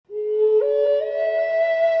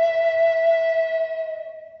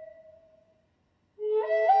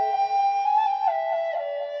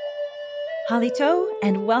Halito,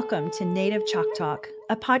 and welcome to Native Choctaw,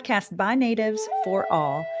 a podcast by natives for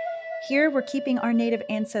all. Here we're keeping our Native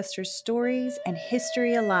ancestors' stories and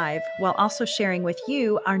history alive while also sharing with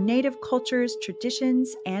you our Native cultures,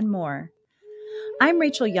 traditions, and more. I'm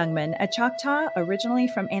Rachel Youngman, a Choctaw originally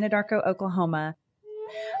from Anadarko, Oklahoma.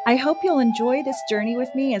 I hope you'll enjoy this journey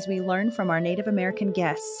with me as we learn from our Native American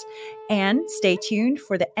guests. And stay tuned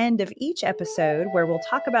for the end of each episode where we'll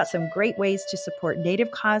talk about some great ways to support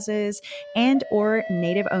Native causes and or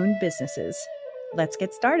Native-owned businesses. Let's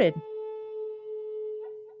get started.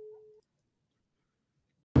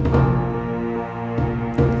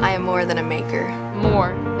 I am more than a maker. More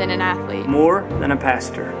than an athlete. More than a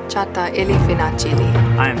pastor. Chata ili finachili.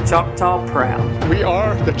 I am Choctaw proud. We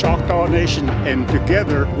are the Choctaw Nation, and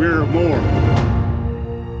together we're more.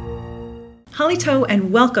 Halito,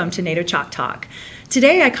 and welcome to Native Choctaw.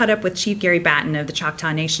 Today I caught up with Chief Gary Batton of the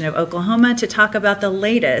Choctaw Nation of Oklahoma to talk about the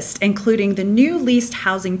latest, including the new leased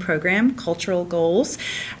housing program, cultural goals,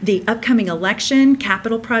 the upcoming election,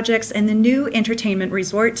 capital projects, and the new entertainment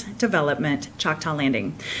resort development, Choctaw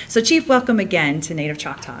Landing. So Chief, welcome again to Native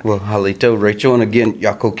Choctaw. Well, Halito, Rachel, and again,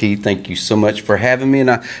 Yakoki, thank you so much for having me. And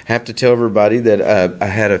I have to tell everybody that I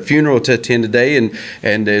had a funeral to attend today,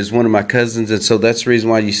 and there's one of my cousins, and so that's the reason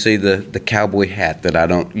why you see the cowboy hat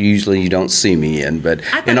that you don't see me in. But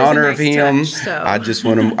in honor of him,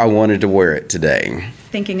 I wanted to wear it today.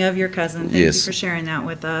 Thinking of your cousin, thank you for sharing that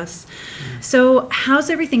with us. So how's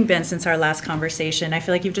everything been since our last conversation? I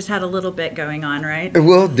feel like you've just had a little bit going on, right?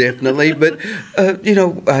 Well, definitely. But,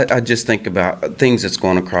 I just think about things that's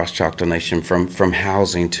going across Choctaw Nation from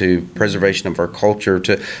housing to preservation of our culture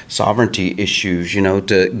to sovereignty issues,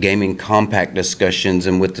 to gaming compact discussions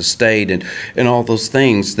and with the state and all those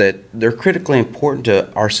things that they're critically important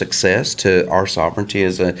to our success, to our sovereignty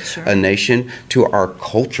as a nation, to our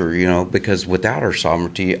culture, because without our sovereignty,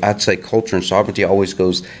 I'd say culture and sovereignty always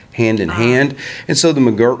goes hand in hand. And so the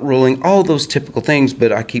McGirt ruling, all those typical things,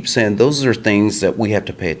 but I keep saying those are things that we have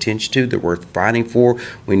to pay attention to, that we're fighting for.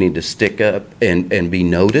 We need to stick up and be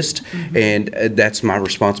noticed. Mm-hmm. And that's my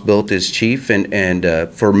responsibility as chief. And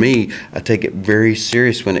for me, I take it very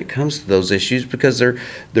serious when it comes to those issues because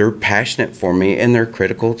they're passionate for me and they're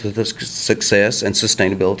critical to the success and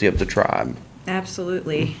sustainability of the tribe.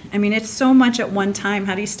 Absolutely. I mean, it's so much at one time.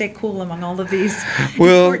 How do you stay cool among all of these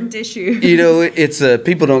important issues? It's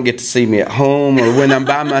people don't get to see me at home or when I'm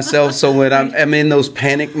by myself. So when I'm in those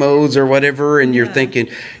panic modes or whatever, and you're thinking,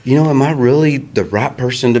 am I really the right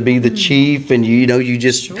person to be the chief? And you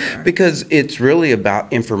just because it's really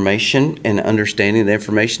about information and understanding the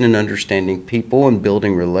information and understanding people and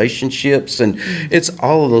building relationships, and it's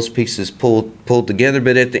all of those pieces pulled together.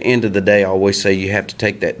 But at the end of the day, I always say you have to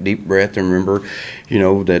take that deep breath and remember,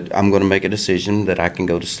 that I'm going to make a decision that I can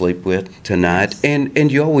go to sleep with tonight.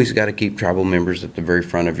 And you always got to keep tribal members at the very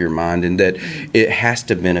front of your mind, and that it has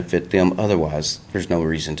to benefit them. Otherwise, there's no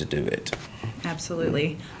reason to do it.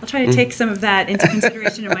 Absolutely. I'll try to take some of that into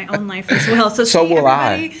consideration in my own life as well. So will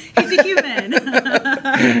I. He's a human.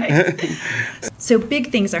 Right. So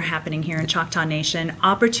big things are happening here in Choctaw Nation.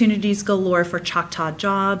 Opportunities galore for Choctaw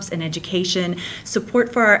jobs and education,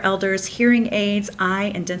 support for our elders, hearing aids,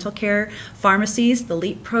 eye and dental care, pharmacies, the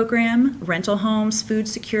LEAP program, rental homes, food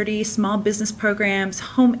security, small business programs,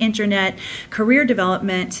 home internet, career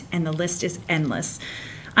development, and the list is endless.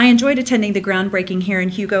 I enjoyed attending the groundbreaking here in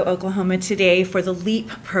Hugo, Oklahoma today for the LEAP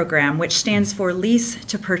program, which stands for Lease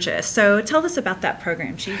to Purchase. So tell us about that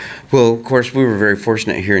program, Chief. Well, of course, we were very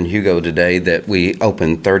fortunate here in Hugo today that we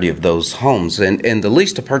opened 30 of those homes. And the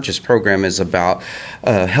Lease to Purchase program is about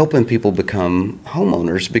helping people become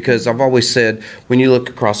homeowners, because I've always said, when you look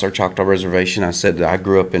across our Choctaw Reservation, I said that I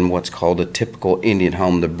grew up in what's called a typical Indian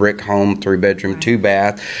home, the brick home, 3-bedroom,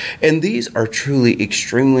 2-bath. And these are truly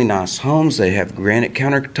extremely nice homes. They have granite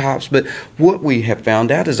countertops, but what we have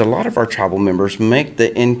found out is a lot of our tribal members make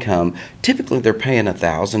the income. Typically, they're paying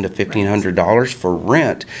 $1,000 to $1,500 for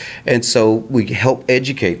rent, and so we help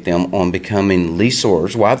educate them on becoming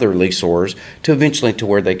leaseors, why they're leaseors, to eventually to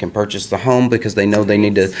where they can purchase the home, because they know they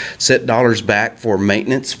need to set dollars back for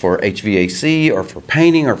maintenance, for HVAC, or for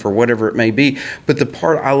painting, or for whatever it may be. But the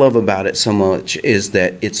part I love about it so much is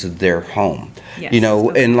that it's their home. Yes.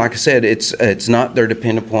 And like I said, it's not they're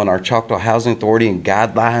dependent upon our Choctaw Housing Authority and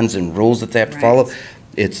guidelines and rules that they have to follow.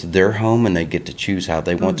 It's their home, and they get to choose how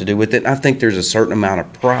they want to do with it. And I think there's a certain amount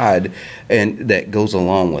of pride and that goes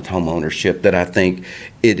along with home ownership that I think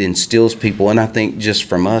it instills people. And I think just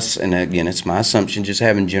from us, and again, it's my assumption, just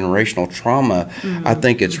having generational trauma, I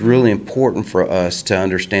think it's really important for us to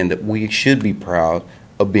understand that we should be proud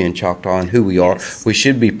of being Choctaw and who we are. Yes. We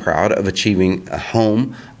should be proud of achieving a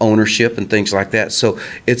home ownership and things like that. So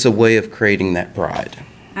it's a way of creating that pride.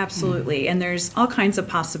 Absolutely. And there's all kinds of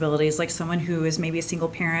possibilities, like someone who is maybe a single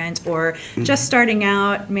parent or just starting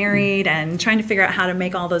out, married, and trying to figure out how to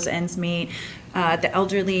make all those ends meet. The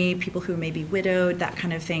elderly, people who may be widowed, that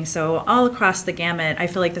kind of thing. So all across the gamut, I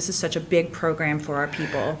feel like this is such a big program for our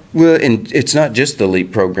people. Well, and it's not just the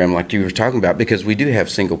LEAP program like you were talking about, because we do have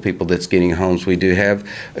single people that's getting homes. We do have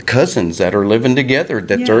cousins that are living together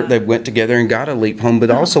they went together and got a LEAP home.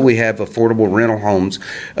 But also we have affordable rental homes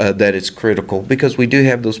that is critical, because we do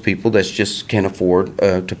have those people that just can't afford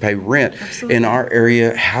to pay rent. Absolutely. In our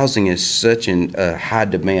area, housing is such in high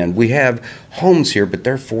demand. We have homes here, but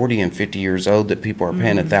they're 40 and 50 years old that people are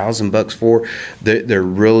paying $1,000 for. They're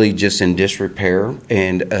really just in disrepair,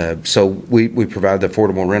 and so we provide the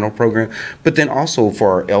affordable rental program. But then also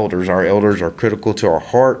for our elders are critical to our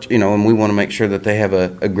heart, and we want to make sure that they have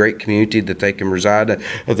a great community that they can reside.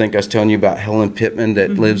 I think I was telling you about Helen Pittman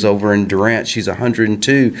that lives over in Durant. She's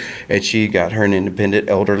 102, and she got her an independent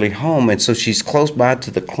elderly home, and so she's close by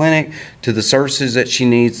to the clinic, to the services that she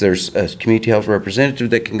needs. There's a community health representative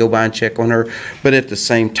that can go by and check on her. But at the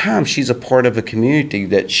same time, she's a part of a community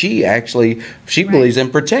that she believes in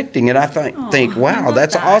protecting. And I think, wow,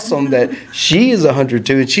 that's awesome that she is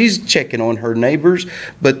 102 and she's checking on her neighbors.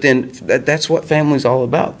 But then that's what family's all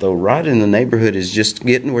about, though, right? In the neighborhood is just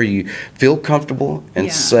getting where you feel comfortable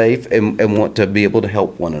and safe and want to be able to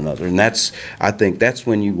help one another. And I think that's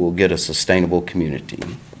when you will get a sustainable community.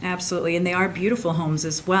 Absolutely, and they are beautiful homes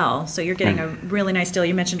as well. So you're getting a really nice deal.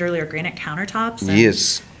 You mentioned earlier granite countertops. And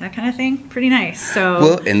yes. That kind of thing. Pretty nice. So.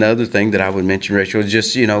 Well, and the other thing that I would mention, Rachel, is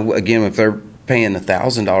just, again, if they're paying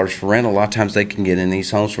 $1,000 for rent, a lot of times they can get in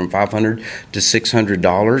these homes from $500 to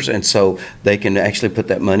 $600, and so they can actually put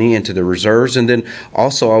that money into the reserves. And then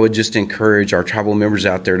also I would just encourage our tribal members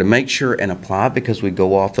out there to make sure and apply, because we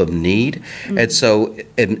go off of need. And so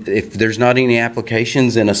if there's not any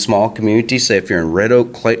applications in a small community, say if you're in Red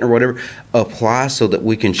Oak, Clayton, or whatever, apply so that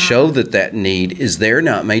we can show that need is there.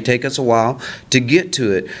 Now, it may take us a while to get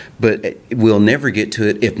to it, but we'll never get to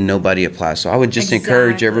it if nobody applies. So I would just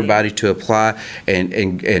encourage everybody to apply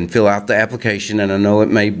and fill out the application. And I know it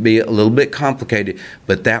may be a little bit complicated,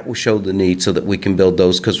 but that will show the need so that we can build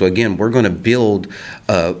those. Because, again, we're going to build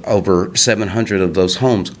over 700 of those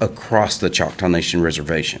homes across the Choctaw Nation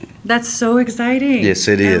Reservation. That's so exciting. Yes,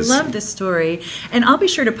 it is. I love this story. And I'll be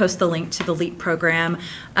sure to post the link to the LEAP program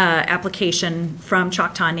application from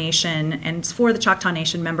Choctaw Nation, and it's for the Choctaw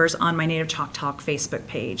Nation members, on my Native Choctaw Facebook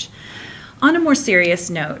page. On a more serious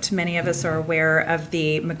note, many of us are aware of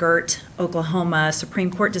the McGirt, Oklahoma Supreme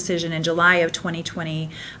Court decision in July of 2020.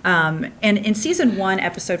 And in Season 1,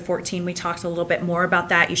 Episode 14, we talked a little bit more about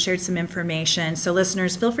that. You shared some information. So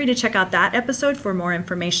listeners, feel free to check out that episode for more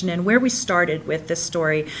information and where we started with this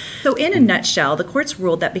story. So in a nutshell, the courts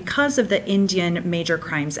ruled that because of the Indian Major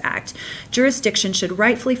Crimes Act, jurisdiction should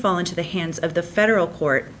rightfully fall into the hands of the federal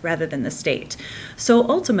court rather than the state. So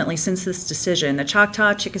ultimately, since this decision, the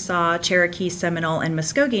Choctaw, Chickasaw, Cherokee, Seminole, and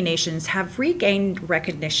Muskogee nations have regained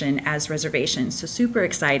recognition as reservations. So super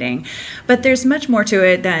exciting. But there's much more to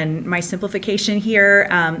it than my simplification here.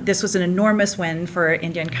 This was an enormous win for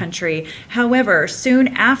Indian country. However, soon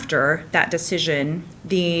after that decision,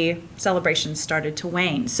 the celebrations started to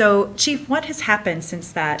wane. So, Chief, what has happened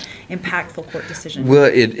since that impactful court decision? Well,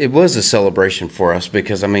 it was a celebration for us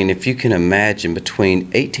because, if you can imagine, between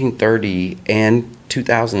 1830 and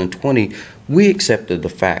 2020, we accepted the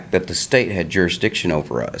fact that the state had jurisdiction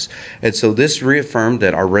over us. And so this reaffirmed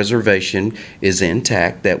that our reservation is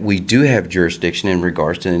intact, that we do have jurisdiction in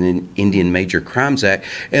regards to the Indian Major Crimes Act.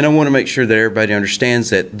 And I want to make sure that everybody understands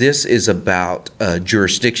that this is about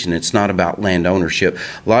jurisdiction. It's not about land ownership.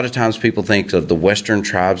 A lot of times people think of the Western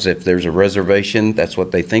tribes, if there's a reservation, that's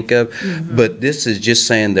what they think of. Mm-hmm. But this is just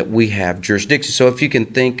saying that we have jurisdiction. So if you can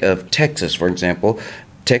think of Texas, for example,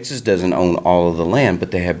 Texas doesn't own all of the land,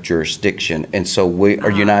 but they have jurisdiction. And so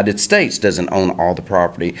our United States doesn't own all the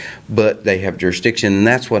property, but they have jurisdiction. And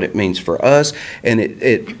that's what it means for us. And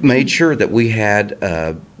it made sure that we had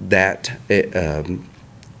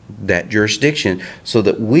that jurisdiction so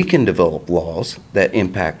that we can develop laws that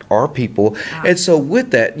impact our people. And so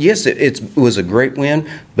with that, yes, it was a great win,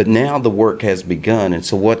 but But now the work has begun. And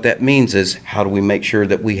so what that means is, how do we make sure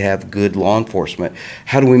that we have good law enforcement?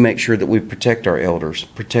 How do we make sure that we protect our elders,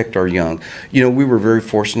 protect our young? We were very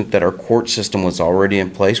fortunate that our court system was already in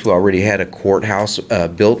place. We already had a courthouse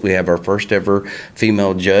built. We have our first ever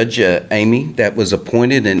female judge, Amy, that was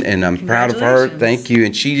appointed, and I'm proud of her. Thank you.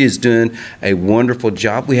 And she is doing a wonderful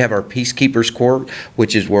job. We have our Peacekeepers Court,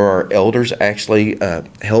 which is where our elders actually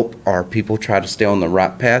help our people try to stay on the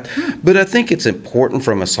right path. But I think it's important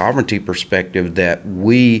from a sovereignty perspective that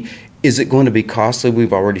is it going to be costly?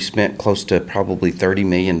 We've already spent close to probably $30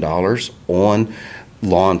 million on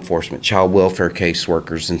law enforcement, child welfare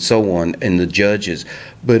caseworkers, and so on, and the judges.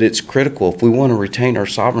 But it's critical. If we want to retain our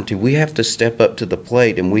sovereignty, we have to step up to the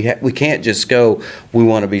plate, and we can't just go, we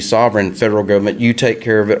want to be sovereign, federal government, you take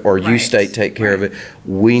care of it, or you state take care of it.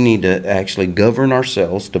 We need to actually govern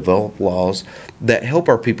ourselves, develop laws that help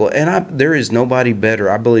our people. And there is nobody better.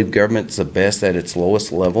 I believe government's the best at its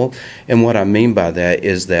lowest level. And what I mean by that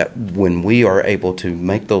is that when we are able to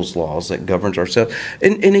make those laws that governs ourselves,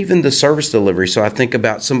 and even the service delivery. So I think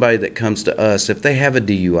about somebody that comes to us, if they have a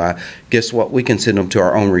DUI, guess what? We can send them to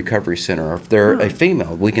our own recovery center. Or if they're a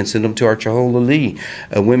female, we can send them to our Chihololi,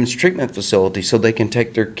 a women's treatment facility, so they can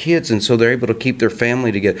take their kids, and so they're able to keep their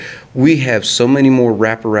family together. We have so many more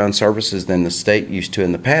wraparound services than the state used to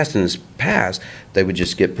in the past. In the past, they would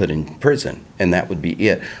just get put in prison, and that would be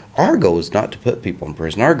it. Our goal is not to put people in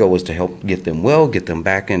prison. Our goal is to help get them well, get them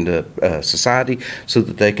back into society so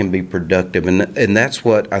that they can be productive. And that's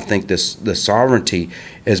what I think the sovereignty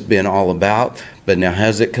has been all about. But now,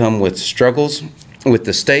 has it come with struggles? With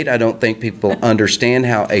the state, I don't think people understand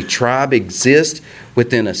how a tribe exists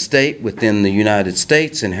within a state, within the United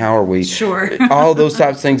States, and how are we... Sure. All those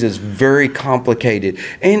types of things is very complicated.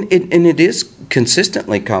 And it is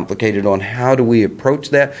consistently complicated on how do we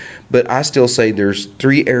approach that. But I still say there's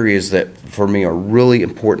 3 areas that, for me, are really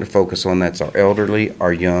important to focus on. That's our elderly,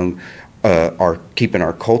 our young, are keeping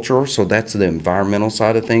our culture, so that's the environmental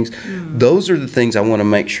side of things. Those are the things I want to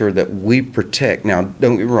make sure that we protect. Now,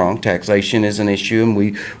 don't get me wrong, taxation is an issue,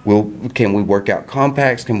 and can we work out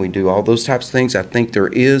compacts? Can we do all those types of things? I think there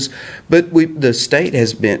is, but the state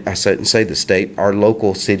has been, the state, our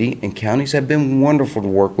local city and counties have been wonderful to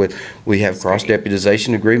work with. We have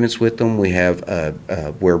cross-deputization agreements with them. We have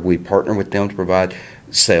where we partner with them to provide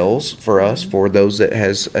sales for us, for those that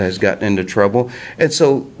has gotten into trouble. And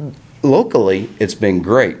so locally, it's been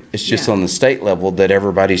great. It's just on the state level that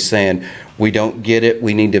everybody's saying, we don't get it.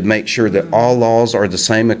 We need to make sure that all laws are the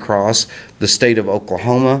same across the state of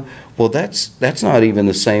Oklahoma. Well, that's not even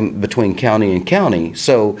the same between county and county.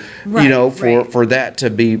 So, for that to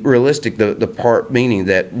be realistic, the part meaning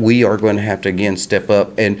that we are going to have to, again, step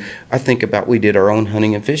up. And I think about, we did our own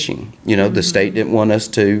hunting and fishing. The state didn't want us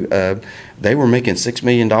to, they were making $6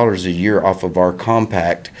 million a year off of our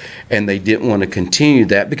compact, and they didn't want to continue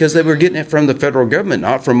that because they were getting it from the federal government,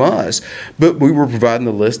 not from us. But we were providing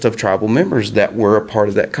the list of tribal members that were a part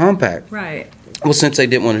of that compact. Right. Well, since they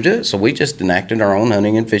didn't want to do it, so we just enacted our own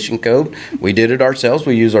hunting and fishing code. We did it ourselves.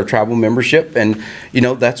 We use our tribal membership, and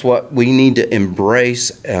that's what we need to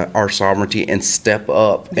embrace, our sovereignty, and step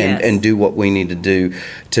up and do what we need to do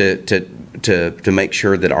to make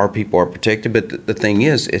sure that our people are protected. But the thing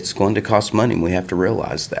is, it's going to cost money, and we have to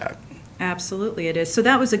realize that. Absolutely, it is. So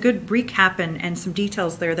that was a good recap and some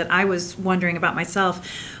details there that I was wondering about myself.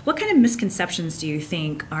 What kind of misconceptions do you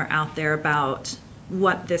think are out there about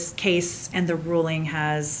what this case and the ruling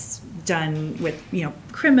has done with,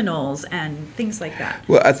 criminals and things like that?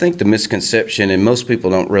 Well, I think the misconception, and most people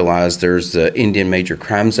don't realize, there's the Indian Major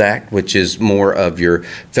Crimes Act, which is more of your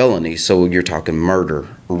felonies. So you're talking murder,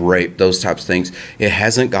 rape, those types of things. It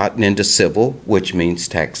hasn't gotten into civil, which means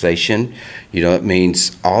taxation. It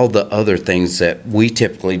means all the other things that we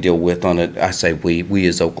typically deal with we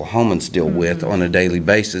as Oklahomans deal with on a daily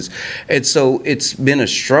basis. And so it's been a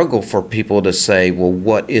struggle for people to say, well,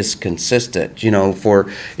 what is consistent?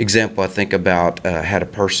 For example, I think about, had a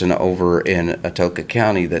person over in Atoka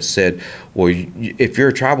County that said, well, if you're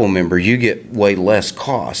a tribal member, you get way less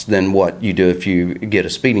cost than what you do if you get a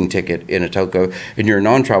speeding ticket in Atoka and you're a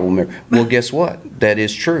non-tribal member. Well, guess what? That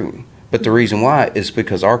is true. But the reason why is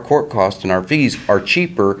because our court costs and our fees are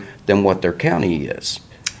cheaper than what their county is.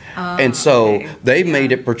 And so they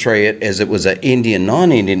made it portray it as it was an Indian,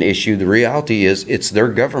 non-Indian issue. The reality is it's their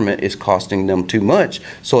government is costing them too much.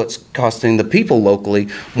 So it's costing the people locally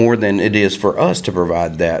more than it is for us to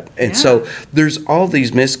provide that. And so there's all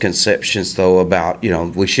these misconceptions, though, about,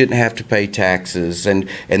 we shouldn't have to pay taxes. And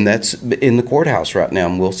that's in the courthouse right now.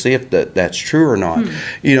 And we'll see if that's true or not.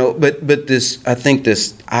 But I think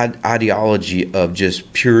this ideology of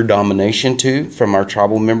just pure domination, too, from our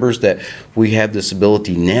tribal members, that we have this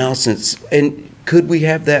ability now and could we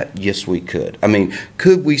have that? Yes, we could. I mean,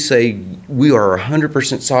 could we say we are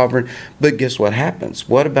 100% sovereign? But guess what happens?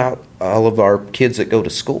 What about all of our kids that go to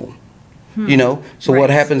school? So what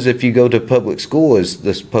happens if you go to public school? Is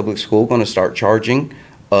this public school going to start charging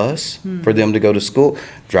us for them to go to school,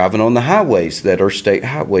 driving on the highways that are state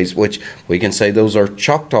highways, which we can say those are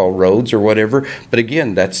Choctaw roads or whatever, but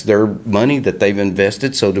again, that's their money that they've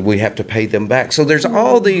invested, so do we have to pay them back? So there's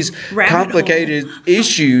all these complicated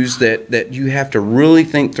issues that you have to really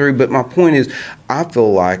think through, but my point is, I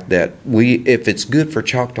feel like that if it's good for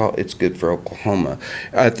Choctaw, it's good for Oklahoma.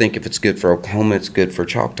 I think if it's good for Oklahoma, it's good for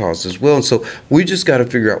Choctaws as well. And so we just got to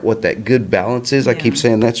figure out what that good balance is. I keep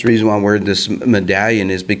saying that's the reason why I wear this medallion,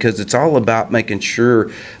 is because it's all about making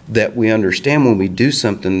sure that we understand when we do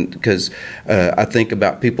something, because I think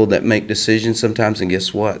about people that make decisions sometimes, and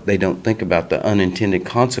guess what? They don't think about the unintended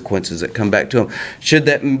consequences that come back to them. Should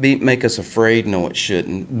that make us afraid? No, it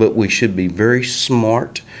shouldn't. But we should be very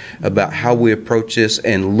smart about how we approach this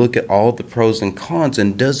and look at all the pros and cons,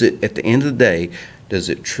 and does it, at the end of the day, does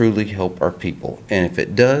it truly help our people? And if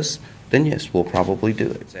it does, then yes, we'll probably do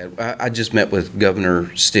it. I just met with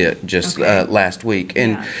Governor Stitt just last week,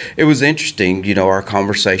 and it was interesting, our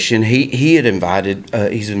conversation. He had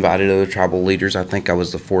he's invited other tribal leaders. I think I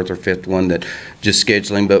was the fourth or fifth one that just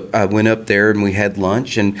scheduling, but I went up there and we had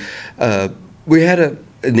lunch, and we had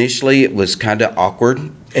initially it was kind of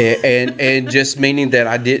awkward. And just meaning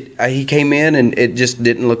that he came in and it just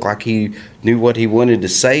didn't look like he knew what he wanted to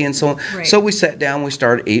say and so on. Right. So we sat down, we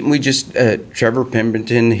started eating. We just, Trevor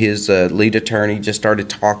Pemberton, his lead attorney, just started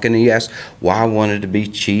talking. He asked why I wanted to be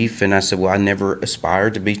chief. And I said, well, I never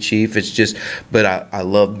aspired to be chief. It's just, but I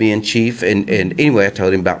love being chief. And anyway, I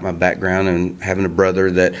told him about my background and having a brother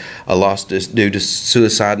that I lost due to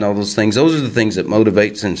suicide and all those things. Those are the things that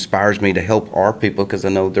motivates and inspires me to help our people, because I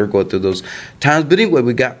know they're going through those times. But anyway,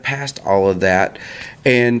 we got past all of that.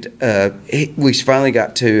 And we finally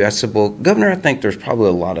got to, I said, well, Governor, I think there's probably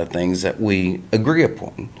a lot of things that we agree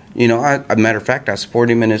upon. As a matter of fact, I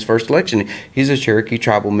supported him in his first election. He's a Cherokee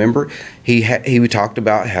tribal member. He talked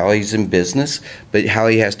about how he's in business, but how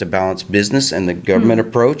he has to balance business and the government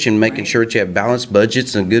approach, and making sure that you have balanced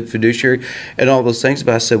budgets and good fiduciary and all those things.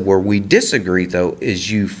 But I said, where we disagree, though, is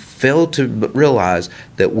you fail to realize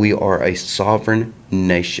that we are a sovereign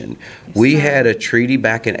nation. We had a treaty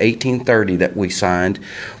back in 1830 that we signed.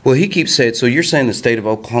 Well, he keeps saying, so you're saying the state of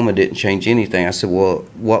Oklahoma didn't change anything? I said, well,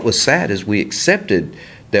 what was sad is we accepted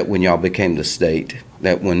that when y'all became the state,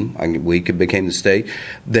 that when we became the state,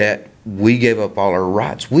 that we gave up all our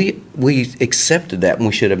rights. We accepted that, and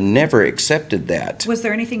we should have never accepted that. Was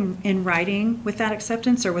there anything in writing with that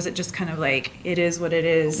acceptance, or was it just kind of like, it is what it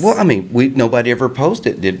is? Well, nobody ever opposed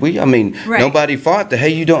it, did we? Nobody fought that, hey,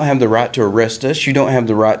 you don't have the right to arrest us. You don't have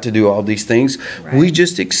the right to do all these things. Right. We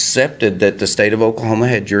just accepted that the state of Oklahoma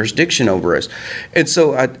had jurisdiction over us. And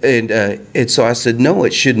so I said, no,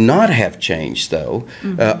 it should not have changed, though,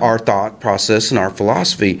 our thought process and our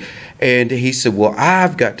philosophy. And he said, well,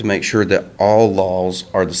 I've got to make sure that all laws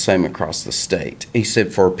are the same across the state. He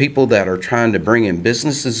said, for people that are trying to bring in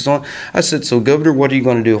businesses and so on. I said, so Governor, what are you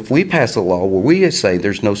going to do if we pass a law where we say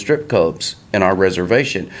there's no strip clubs in our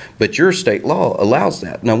reservation, but your state law allows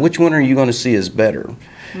that? Now, which one are you going to see is better?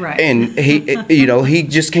 Right. And he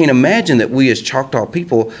just can't imagine that we as Choctaw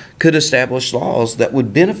people could establish laws that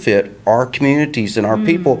would benefit our communities and our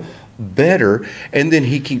people better. And then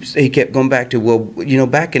he kept going back to, well,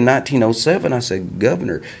 back in 1907, I said,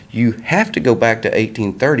 Governor, you have to go back to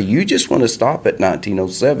 1830. You just want to stop at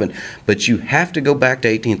 1907, but you have to go back to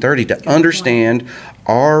 1830 to understand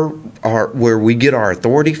our where we get our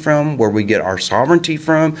authority from, where we get our sovereignty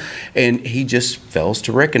from. And he just fails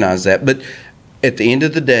to recognize that. But at the end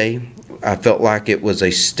of the day, I felt like it was a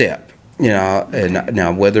step, and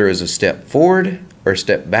now whether it's a step forward or a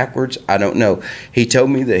step backwards, I don't know. He told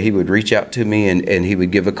me that he would reach out to me and he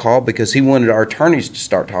would give a call because he wanted our attorneys to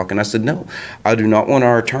start talking. I said, no, I do not want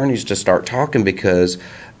our attorneys to start talking because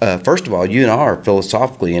first of all, you and I are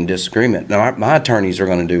philosophically in disagreement. Now, my attorneys are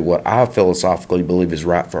going to do what I philosophically believe is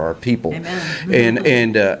right for our people. Amen.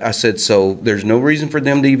 And I said, so there's no reason for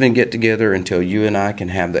them to even get together until you and I can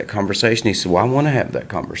have that conversation. He said, well, I want to have that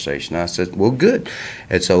conversation. I said, well, good.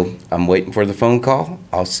 And so I'm waiting for the phone call.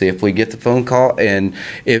 I'll see if we get the phone call. And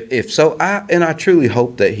if so, I truly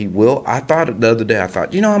hope that he will. I thought the other day,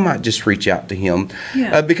 I might just reach out to him.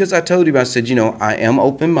 Because I told him, I said, I am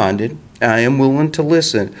open-minded. I am willing to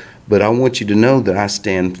listen, but I want you to know that I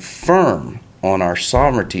stand firm on our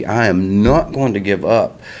sovereignty. I am not going to give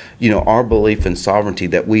up, our belief in sovereignty,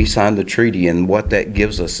 that we signed the treaty and what that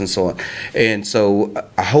gives us and so on. And so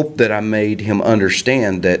I hope that I made him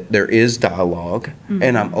understand that there is dialogue,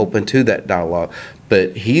 and I'm open to that dialogue.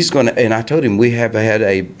 But he's going to, and I told him we have had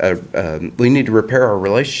we need to repair our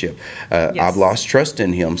relationship. I've lost trust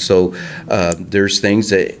in him. So there's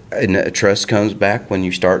things that, and trust comes back when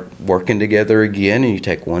you start working together again and you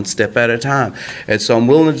take one step at a time. And so I'm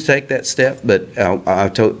willing to take that step. But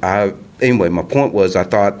anyway, my point was I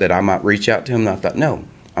thought that I might reach out to him. And I thought, no,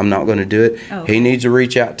 I'm not going to do it. Okay. He needs to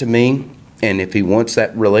reach out to me. And if he wants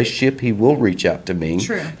that relationship, he will reach out to me.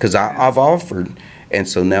 True. Because I've offered. And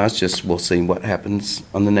so now it's just, we'll see what happens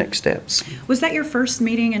on the next steps. Was that your first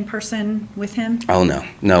meeting in person with him? Oh,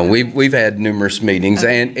 no. We've had numerous meetings,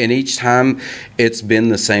 and each time it's been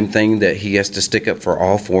the same thing, that he has to stick up for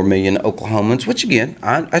all 4 million Oklahomans, which again,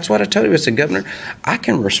 that's what I told him. I said, Governor, I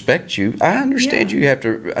can respect you. I understand you have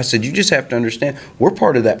to, I said, you just have to understand, we're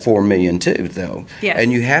part of that 4 million too, though. Yes.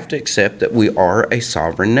 And you have to accept that we are a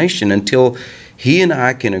sovereign nation until he and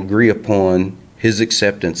I can agree upon his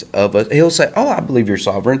acceptance of us. He'll say, oh, I believe you're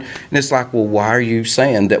sovereign. And it's like, well, why are you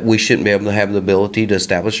saying that we shouldn't be able to have the ability to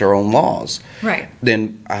establish our own laws? Right.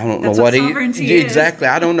 Then I don't That's know what sovereignty is. Exactly.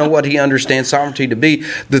 I don't know what he understands sovereignty to be.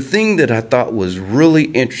 The thing that I thought was really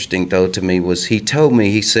interesting, though, to me was he told me,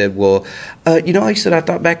 he said, well, he said, I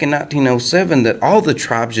thought back in 1907 that all the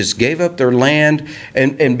tribes just gave up their land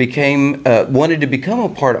and became, wanted to become a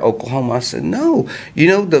part of Oklahoma. I said, no,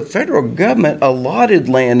 the federal government allotted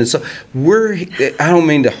land. And so I don't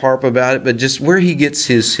mean to harp about it, but just where he gets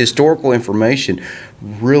his historical information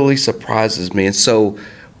really surprises me. And so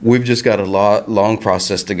we've just got a long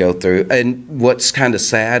process to go through. And what's kind of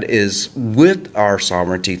sad is with our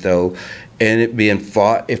sovereignty, though, and it being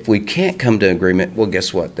fought, if we can't come to an agreement, well,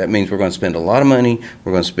 guess what? That means we're going to spend a lot of money.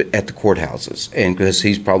 We're going to spend at the courthouses, and because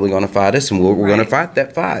he's probably going to fight us, and we're going to fight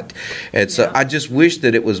that fight. And so I just wish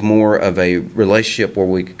that it was more of a relationship where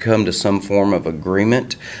we could come to some form of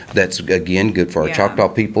agreement that's, again, good for our Choctaw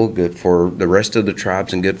people, good for the rest of the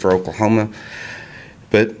tribes, and good for Oklahoma.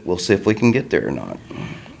 But we'll see if we can get there or not.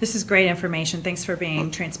 This is great information. Thanks for being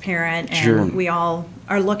transparent. And Sure. we all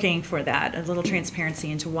are looking for that, a little transparency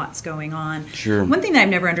into what's going on. Sure. One thing that I've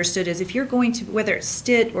never understood is if you're going to, whether it's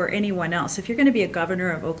Stitt or anyone else, if you're going to be a governor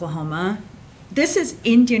of Oklahoma, this is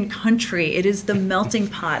Indian country. It is the melting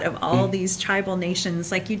pot of all these tribal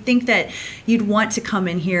nations. Like, you'd think that you'd want to come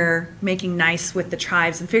in here making nice with the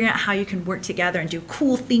tribes and figuring out how you can work together and do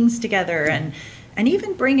cool things together and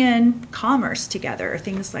even bring in commerce together,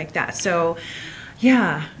 things like that. So,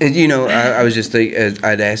 yeah. I was just thinking,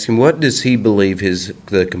 I'd ask him, what does he believe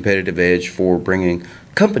the competitive edge for bringing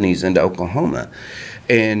companies into Oklahoma?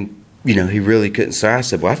 And, he really couldn't say. I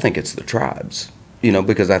said, well, I think it's the tribes.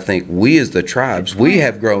 Because I think we as the tribes, we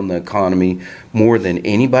have grown the economy more than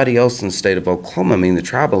anybody else in the state of Oklahoma. I mean, the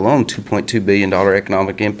tribe alone, $2.2 billion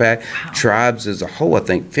economic impact. Wow. Tribes as a whole, I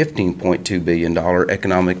think, $15.2 billion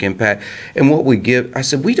economic impact. And what we give, I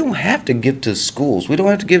said, we don't have to give to schools. We don't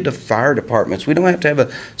have to give to fire departments. We don't have to have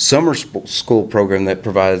a summer school program that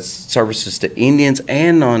provides services to Indians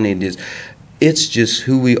and non-Indians. It's just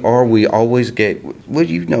who we are. We always get,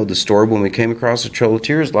 the story when we came across the Trail of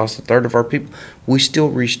Tears, lost a third of our people. We still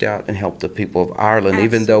reached out and helped the people of Ireland, Absolutely.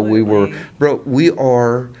 Even though we were, we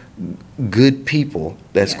are good people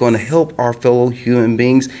that's going to help our fellow human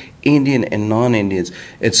beings, Indian and non-Indians.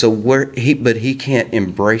 And so he can't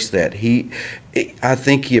embrace that. I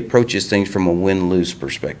think he approaches things from a win-lose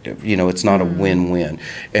perspective. It's not a win-win.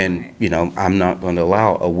 And, I'm not going to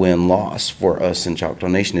allow a win-loss for us in Choctaw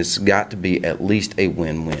Nation. It's got to be at least a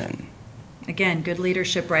win-win. Again, good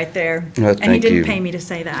leadership right there. Well, and he didn't you. pay me to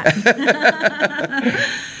say that.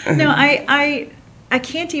 No, I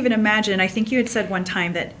can't even imagine. I think you had said one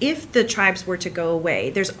time that if the tribes were to go away,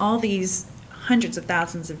 there's all these hundreds of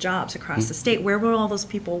thousands of jobs across the state. Where will all those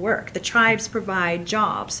people work? The tribes provide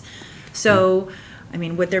jobs. So I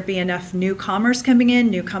mean, would there be enough new commerce coming in,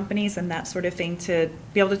 new companies and that sort of thing to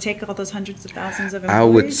be able to take all those hundreds of thousands of employees? I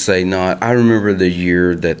would say not. I remember the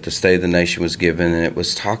year that the State of the Nation was given, and it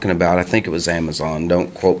was talking about, I think it was Amazon.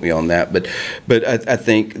 Don't quote me on that, but I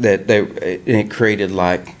think that it created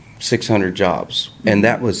like 600 jobs, and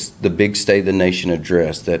that was the big State of the Nation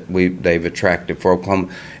address that they've attracted for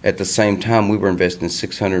Oklahoma. At the same time, we were investing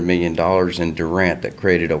 $600 million in Durant that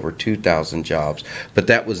created over 2,000 jobs, but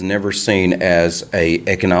that was never seen as a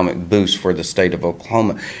economic boost for the state of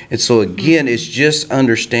Oklahoma. And so again, it's just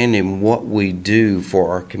understanding what we do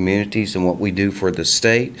for our communities and what we do for the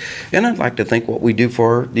state, and I'd like to think what we do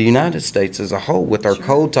for the United States as a whole with our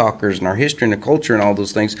code talkers and our history and the culture and all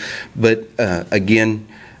those things. But again,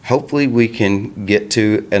 hopefully we can get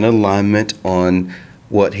to an alignment on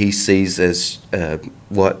what he sees as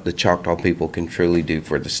what the Choctaw people can truly do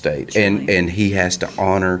for the state. And he has to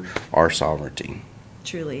honor our sovereignty.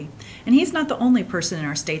 Truly. And he's not the only person in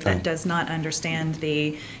our state that does not understand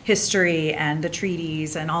the history and the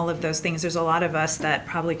treaties and all of those things. There's a lot of us that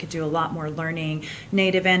probably could do a lot more learning,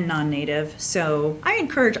 native and non-native. So I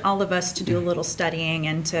encourage all of us to do a little studying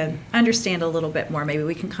and to understand a little bit more. Maybe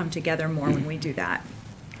we can come together more when we do that.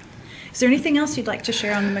 Is there anything else you'd like to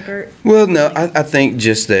share on the McGirt? Well, no, I think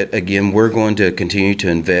just that, again, we're going to continue to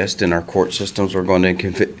invest in our court systems. We're going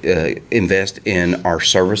to invest in our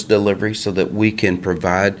service delivery so that we can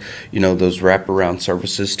provide, those wraparound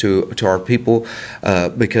services to our people,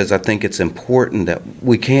 because I think it's important that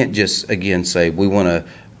we can't just, again, say we want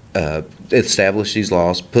to establish these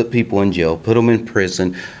laws, put people in jail, put them in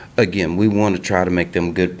prison. Again, we want to try to make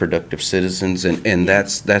them good, productive citizens, and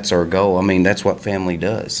that's our goal. I mean, that's what family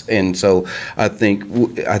does. And so I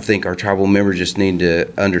think our tribal members just need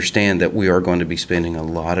to understand that we are going to be spending a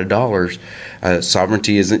lot of dollars.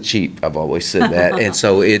 Sovereignty isn't cheap. I've always said that, and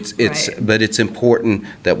so it's right. But it's important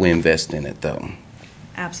that we invest in it, though.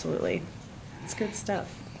 Absolutely, it's good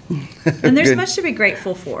stuff. And there's much to be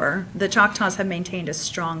grateful for. The Choctaws have maintained a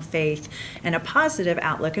strong faith and a positive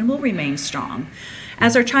outlook and will remain strong.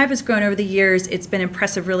 As our tribe has grown over the years, it's been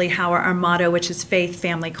impressive really how our motto, which is faith,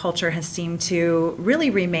 family, culture, has seemed to really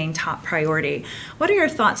remain top priority. What are your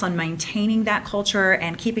thoughts on maintaining that culture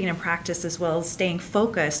and keeping it in practice as well as staying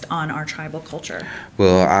focused on our tribal culture?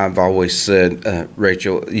 Well, I've always said,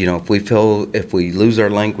 Rachel, if we lose our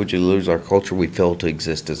language, we lose our culture, we fail to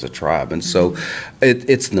exist as a tribe. And so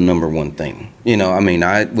it's the number one thing.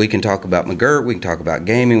 We can talk about McGirt, we can talk about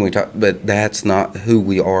gaming, but that's not who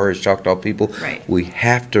we are as Choctaw people. Right. We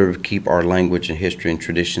have to keep our language and history and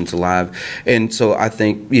traditions alive. And so I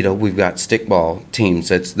think, we've got stickball teams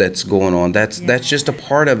that's going on. That's just a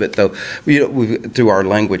part of it, though. Through our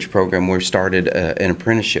language program, we started an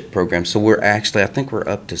apprenticeship program. So I think we're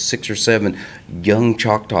up to 6 or 7 young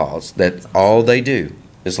Choctaws that all they do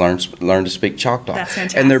is learn to speak Choctaw. That's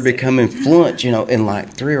fantastic. And they're becoming fluent, in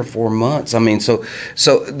like 3 or 4 months. I mean, so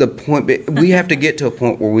the point, we have to get to a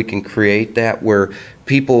point where we can create that, where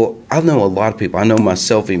people, I know a lot of people, I know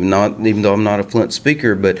myself, even though I'm not a fluent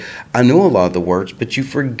speaker, but I know a lot of the words, but you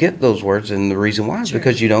forget those words, and the reason why is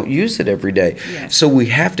because you don't use it every day. Yes. So we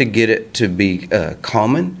have to get it to be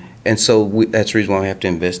common. And so that's the reason why we have to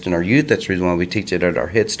invest in our youth. That's the reason why we teach it at our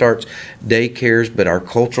Head Starts, daycares, but our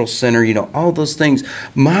cultural center, all those things.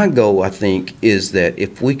 My goal, I think, is that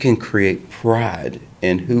if we can create pride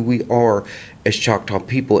in who we are as Choctaw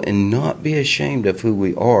people and not be ashamed of who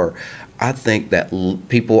we are, I think that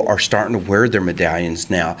people are starting to wear their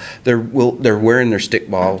medallions now. They're wearing their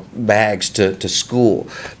stickball bags to school.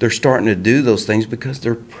 They're starting to do those things because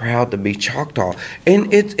they're proud to be Choctaw.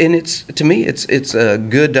 And it's to me it's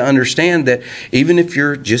good to understand that even if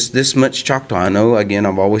you're just this much Choctaw, I know again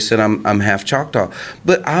I've always said I'm half Choctaw,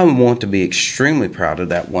 but I want to be extremely proud of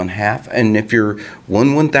that one half. And if you're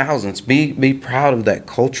 1/1000th, be proud of that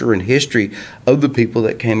culture and history of the people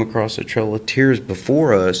that came across the Trail of Tears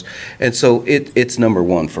before us. And so it's number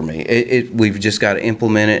one for me. We've just got to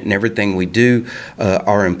implement it in everything we do.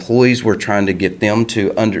 Our employees, we're trying to get them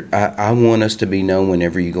to I want us to be known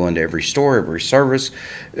whenever you go into every store, every service,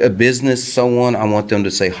 a business, so on. I want them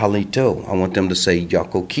to say halito. I want them to say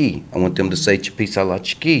yakoki. I want them to say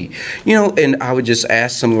chipisalachiki. And I would just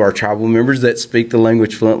ask some of our tribal members that speak the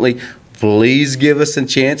language fluently, please give us a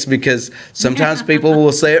chance, because sometimes people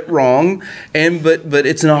will say it wrong, but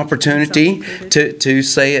it's an opportunity to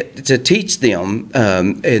say it, to teach them,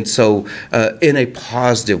 and so in a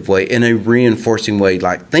positive way, in a reinforcing way,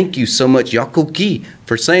 like thank you so much Yakoki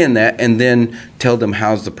for saying that, and then tell them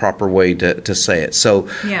how's the proper way to say it. So,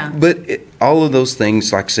 but all of those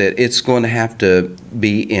things, like I said, it's going to have to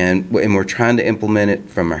be in, and we're trying to implement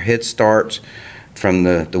it from our Head Starts, from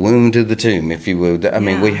the womb to the tomb, if you would. I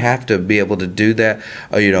mean, we have to be able to do that.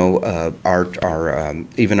 Our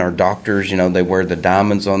even our doctors, they wear the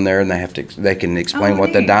diamonds on there, and they can explain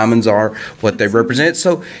what the diamonds are, what they represent.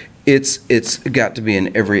 So it's got to be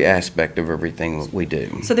in every aspect of everything that we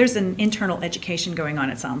do. So there's an internal education going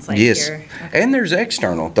on, it sounds like. Yes, here. Okay. And there's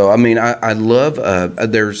external, though. I mean, I love,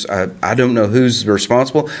 there's, I don't know who's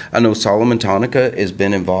responsible. I know Solomon Tonica has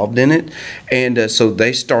been involved in it. And so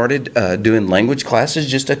they started doing language classes,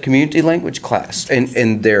 just a community language class.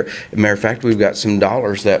 And there, matter of fact, we've got some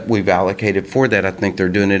dollars that we've allocated for that. I think they're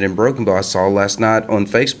doing it in Broken Bow. I saw last night on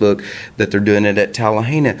Facebook that they're doing it at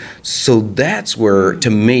Tallahassee. So that's where, to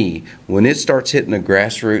me, when it starts hitting the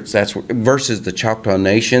grassroots, that's versus the Choctaw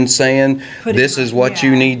Nation saying this is what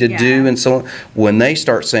you need to do, and so on. When they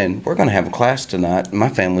start saying we're going to have a class tonight, my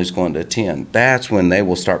family's going to attend, that's when they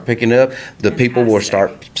will start picking it up. The people will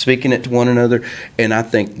start speaking it to one another, and I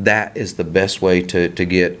think that is the best way to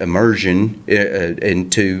get immersion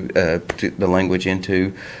into the language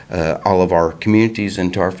into all of our communities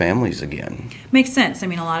and to our families again. Makes sense. I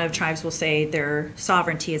mean, a lot of tribes will say their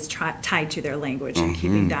sovereignty is tied to their language and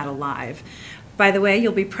keeping that alive. By the way,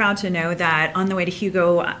 you'll be proud to know that on the way to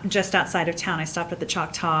Hugo, just outside of town, I stopped at the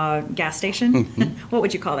Choctaw gas station. What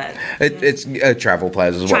would you call that? It's a travel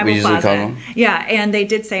plaza is what we usually call them. Yeah, and they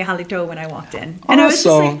did say halito when I walked in. And I was just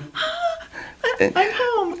like, I'm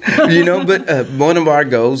home. But one of our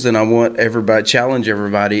goals, and I want challenge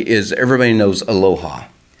everybody, is everybody knows aloha.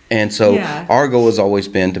 And so our goal has always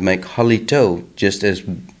been to make halito just as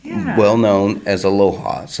well known as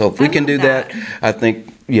aloha. So if we can do that, I think,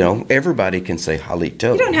 everybody can say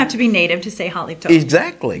halito. You don't have to be native to say halito.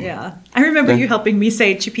 Exactly. Yeah. I remember you helping me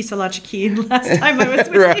say chipisalachiki last time I was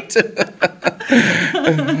with you.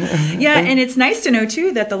 Yeah, and it's nice to know,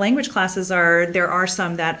 too, that the language classes there are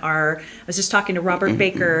some that are, I was just talking to Robert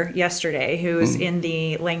Baker yesterday, who's in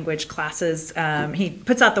the language classes. He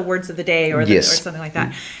puts out the words of the day or something like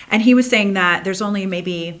that. And he was saying that there's only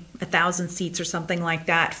maybe 1,000 seats or something like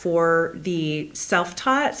that for the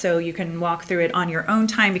self-taught, so you can walk through it on your own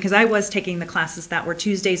time, because I was taking the classes that were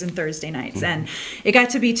Tuesdays and Thursday nights, and it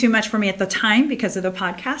got to be too much for me at the time because of the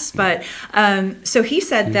podcast, but so he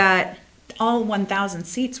said that all 1,000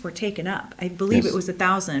 seats were taken up. I believe it was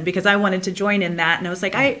 1,000, because I wanted to join in that, and I was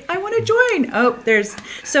like, I want to join.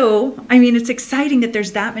 So I mean, it's exciting that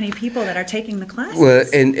there's that many people that are taking the classes. Well,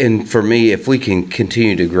 and for me, if we can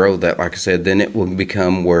continue to grow that, like I said, then it will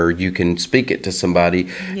become where you can speak it to somebody,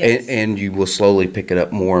 and you will slowly pick it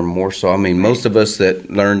up more and more. So I mean, most of us that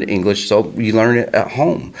learned English, so you learn it at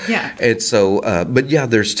home. Yeah. And so, but yeah,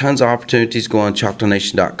 there's tons of opportunities. Go on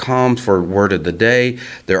ChoctawNation.com for Word of the Day.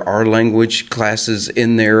 There are language classes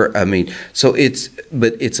in there. I mean, so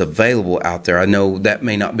it's available out there. I know that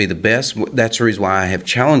may not be the best. That's the reason why I have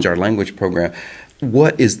challenged our language program.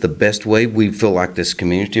 What is the best way? We feel like this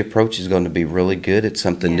community approach is going to be really good. It's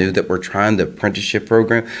something new that we're trying, the apprenticeship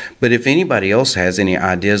program. But if anybody else has any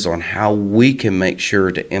ideas on how we can make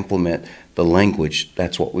sure to implement the language,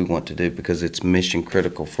 that's what we want to do, because it's mission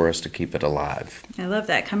critical for us to keep it alive. I love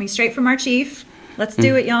that. Coming straight from our chief. Let's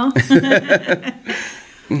do it, y'all.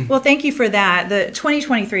 Well, thank you for that. The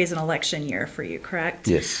 2023 is an election year for you, correct?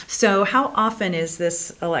 Yes. So how often is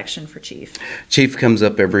this election for Chief? Chief comes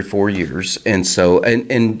up every 4 years. And so,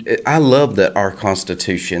 and I love that our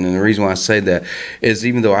Constitution, and the reason why I say that is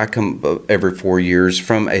even though I come up every 4 years,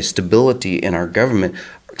 from a stability in our government,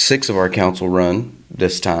 6 of our council run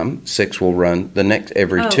this time, 6 will run the next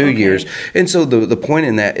every 2 years. And so the point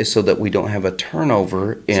in that is so that we don't have a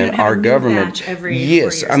turnover in our government. Every 4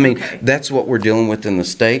 years. I mean, that's what we're dealing with in the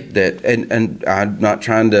state. That and I'm not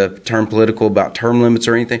trying to turn political about term limits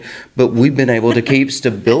or anything, but we've been able to keep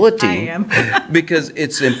stability. I am. Because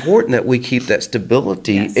it's important that we keep that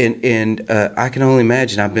stability. Yes. And I can only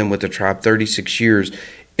imagine, I've been with the tribe 36 years.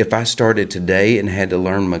 If I started today and had to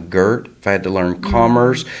learn McGirt, if I had to learn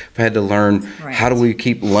commerce, if I had to learn how do we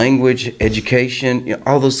keep language, education,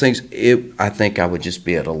 all those things, I think I would just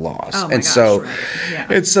be at a loss. Oh my gosh,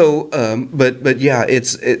 and so, but yeah,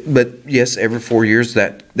 but yes, every 4 years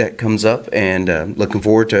that comes up, and looking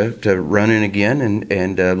forward to running again,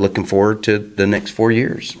 and looking forward to the next 4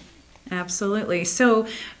 years. Absolutely. So,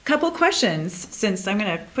 a couple questions, since I'm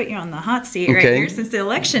going to put you on the hot seat right here, since the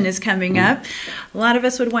election is coming up. A lot of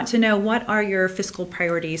us would want to know, what are your fiscal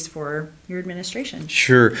priorities for your administration?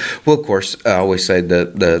 Sure. Well, of course, I always say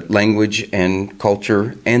the language and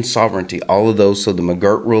culture and sovereignty, all of those, so the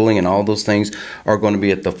McGirt ruling and all those things are going to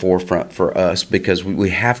be at the forefront for us, because we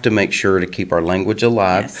have to make sure to keep our language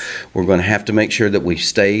alive. Yes. We're going to have to make sure that we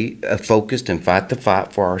stay focused and fight the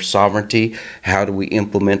fight for our sovereignty. How do we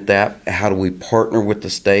implement that? How do we partner with the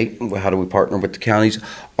state state? How do we partner with the counties?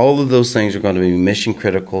 All of those things are going to be mission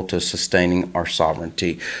critical to sustaining our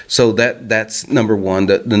sovereignty. So that's number one.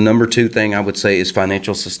 The number two thing I would say is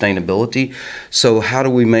financial sustainability. So how do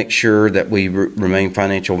we make sure that we remain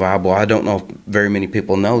financial viable? I don't know if very many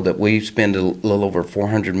people know that we spend a little over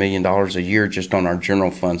 $400 million a year just on our general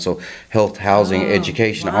fund. So health, housing,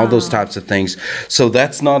 education, all those types of things. So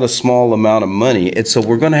that's not a small amount of money. And so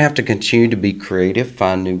we're going to have to continue to be creative,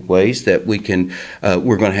 find new ways that we can,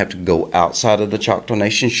 we're going to have to go outside of the Choctaw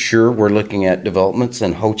Nation. Sure, we're looking at developments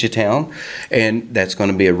in Ho Chi Town, and that's going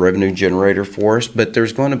to be a revenue generator for us. But we're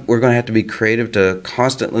going to have to be creative to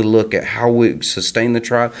constantly look at how we sustain the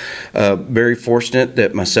tribe. Very fortunate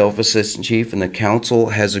that myself, Assistant Chief, and the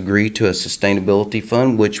council has agreed to a sustainability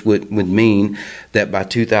fund, which would mean that by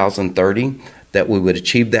 2030, that we would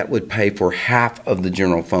achieve that would pay for half of the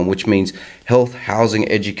general fund, which means health, housing,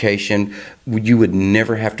 education. You would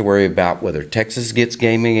never have to worry about whether Texas gets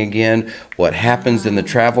gaming again, what happens in the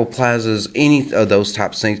travel plazas, any of those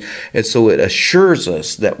types of things. And so it assures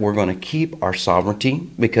us that we're going to keep our sovereignty,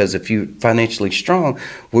 because if you're financially strong,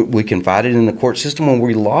 we can fight it in the court system. When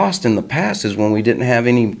we lost in the past is when we didn't have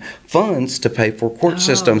any funds to pay for court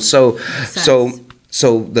systems. So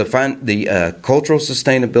the cultural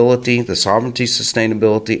sustainability, the sovereignty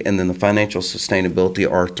sustainability, and then the financial sustainability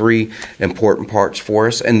are three important parts for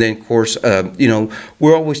us. And then, of course,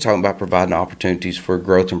 we're always talking about providing opportunities for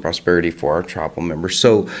growth and prosperity for our tribal members.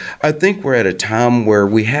 So I think we're at a time where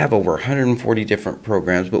we have over 140 different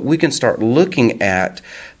programs, but we can start looking at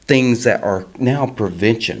things that are now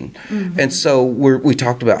prevention. Mm-hmm. And so we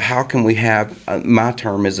talked about how can we have, my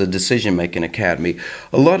term is a decision-making academy.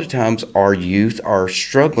 A lot of times our youth are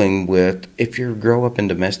struggling with, if you grow up in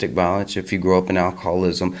domestic violence, if you grow up in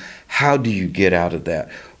alcoholism, how do you get out of that?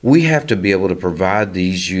 We have to be able to provide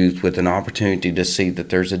these youth with an opportunity to see that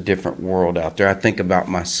there's a different world out there. I think about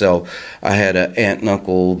myself. I had an aunt and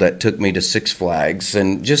uncle that took me to Six Flags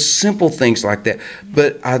and just simple things like that.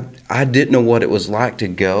 But I didn't know what it was like to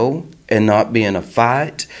go and not be in a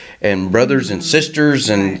fight and brothers and sisters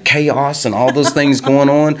and chaos and all those things going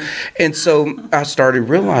on. And so I started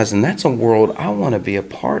realizing that's a world I want to be a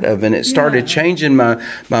part of. And it started changing my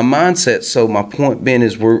mindset. So my point being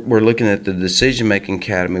is we're looking at the Decision-Making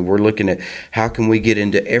Academy. We're looking at how can we get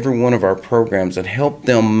into every one of our programs and help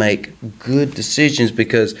them make good decisions,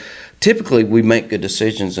 because typically we make good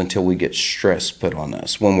decisions until we get stress put on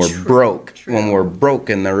us, when we're broke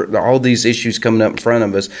and there are all these issues coming up in front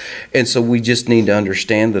of us. And so we just need to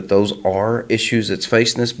understand that those are issues that's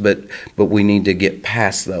facing us, but we need to get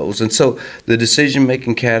past those. And so the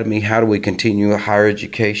Decision-Making Academy, how do we continue higher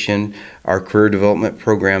education, our career development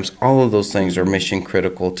programs, all of those things are mission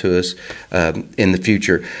critical to us in the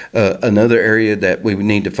future. Another area that we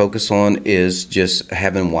need to focus on is just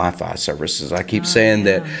having Wi-Fi services. I keep saying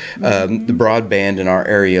that the broadband in our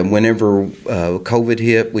area, whenever COVID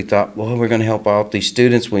hit, we thought, well, we're going to help out these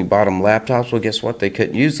students. We bought them laptops. Well, guess what? They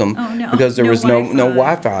couldn't use them because there was no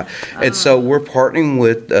Wi-Fi. And so we're partnering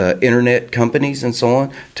with internet companies and so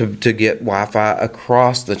on to get Wi-Fi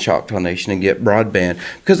across the Choctaw Nation and get broadband,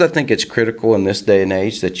 because I think it's critical in this day and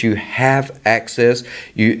age that you have access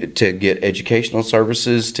to get educational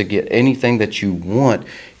services, to get anything that you want.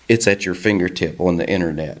 It's at your fingertip on the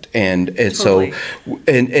internet. And totally. So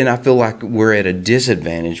I feel like we're at a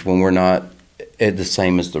disadvantage when we're not the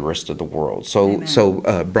same as the rest of the world. So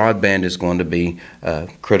broadband is going to be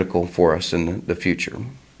critical for us in the future.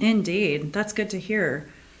 Indeed. That's good to hear.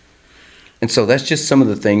 And so that's just some of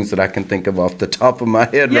the things that I can think of off the top of my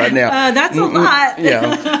head right now. That's a lot.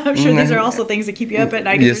 Yeah. I'm sure these are also things that keep you up at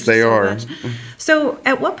night. Yes, they are. So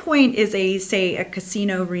at what point is a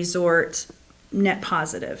casino resort net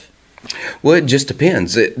positive? Well, it just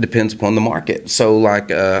depends. It depends upon the market. So like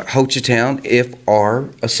Ho Chi Town, if our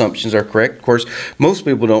assumptions are correct, of course, most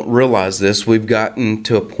people don't realize this. We've gotten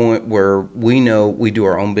to a point where we know we do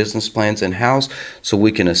our own business plans in-house, so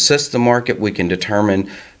we can assess the market. We can determine,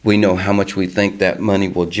 we know how much we think that money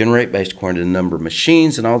will generate based according to the number of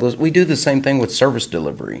machines and all those. We do the same thing with service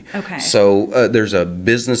delivery. Okay. So there's a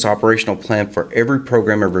business operational plan for every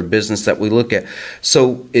program, every business that we look at.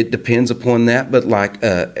 So it depends upon that. But like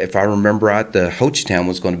if I remember right, the Ho Chi Town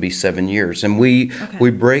was going to be 7 years. And we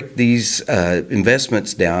break these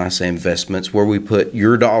investments down, I say investments, where we put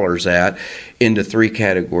your dollars at, into three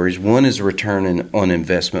categories. One is return on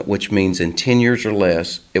investment, which means in 10 years or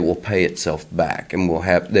less, it will pay itself back, and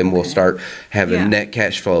we'll start having net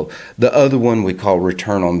cash flow. The other one we call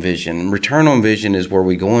return on vision. Return on vision is where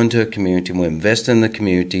we go into a community, we invest in the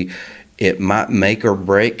community. It might make or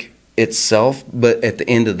break itself, but at the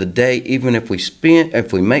end of the day, even if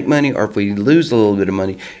we make money or if we lose a little bit of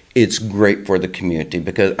money, it's great for the community,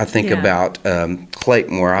 because I think about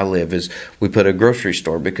Clayton, where I live, is we put a grocery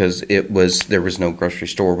store because there was no grocery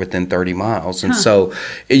store within 30 miles, and so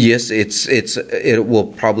yes, it will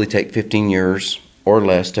probably take 15 years or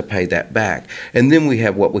less to pay that back. And then we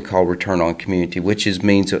have what we call return on community, which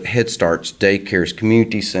means that Head Starts, daycares,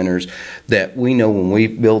 community centers, that we know when we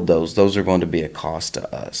build those are going to be a cost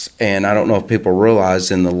to us. And I don't know if people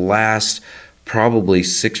realize, in the last probably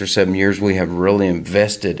 6 or 7 years, we have really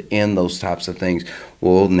invested in those types of things.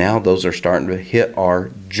 Well, now those are starting to hit our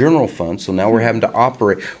general fund, so now we're having to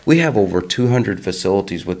operate. We have over 200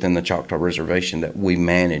 facilities within the Choctaw Reservation that we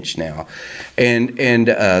manage now, and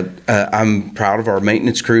I'm proud of our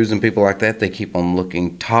maintenance crews and people like that. They keep on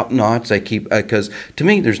looking top notch. They keep, because to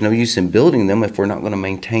me, there's no use in building them if we're not going to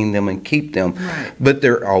maintain them and keep them. Right. But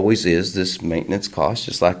there always is this maintenance cost,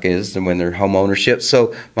 just like it is when they're home ownership.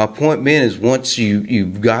 So my point being is, once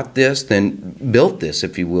you've got this, then built this,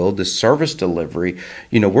 if you will, this service delivery.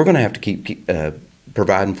 We're going to have to keep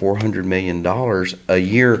providing $400 million a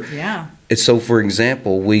year. Yeah. And so, for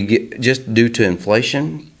example, we get, just due to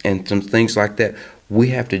inflation and some things like that, we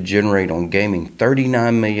have to generate on gaming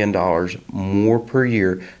 $39 million more per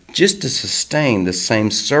year just to sustain the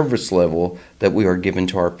same service level that we are giving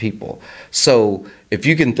to our people. So if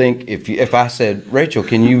you can think, if I said, Rachel,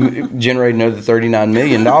 can you generate another $39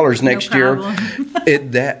 million next year?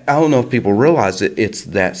 I don't know if people realize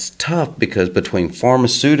that's tough, because between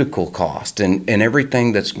pharmaceutical cost and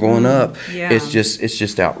everything that's going up, it's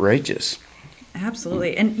just outrageous.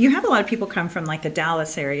 Absolutely. And you have a lot of people come from like the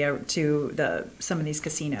Dallas area to some of these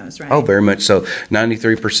casinos, right? Oh, very much so.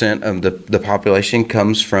 93% of the population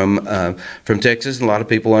comes from Texas. And a lot of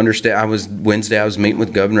people understand. Wednesday I was meeting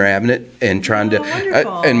with Governor Abbott and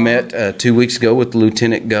and met 2 weeks ago with the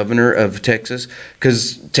Lieutenant Governor of Texas,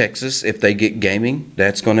 because Texas, if they get gaming,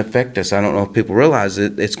 that's going to affect us. I don't know if people realize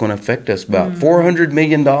it. It's going to affect us about $400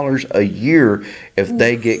 million a year if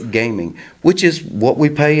they get gaming, which is what we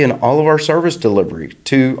pay in all of our service delivery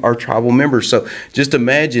to our tribal members. So just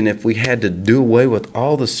imagine if we had to do away with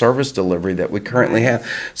all the service delivery that we currently have.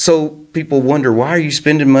 So people wonder, why are you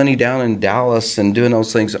spending money down in Dallas and doing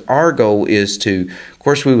those things? Our goal is to, of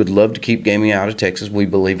course, we would love to keep gaming out of Texas. We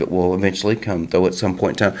believe it will eventually come, though, at some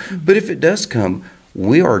point in time. But if it does come,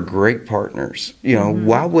 we are great partners.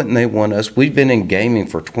 Why wouldn't they want us? We've been in gaming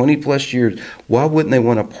for 20 plus years. Why wouldn't they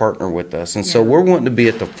want to partner with us? And so we're wanting to be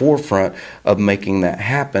at the forefront of making that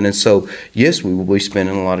happen. And so, yes, we will be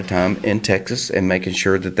spending a lot of time in Texas and making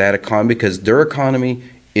sure that economy, because their economy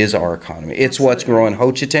is our economy. It's what's growing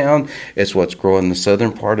Hochatown. It's what's growing the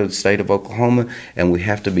southern part of the state of Oklahoma. And we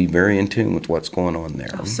have to be very in tune with what's going on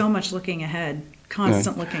there. Oh, so much looking ahead.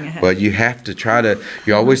 Constant looking ahead. Well, you have to try to,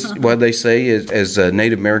 you always, what they say is, as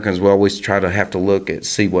Native Americans, we always try to have to look at,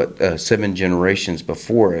 see what 7 generations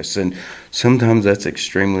before us. And sometimes that's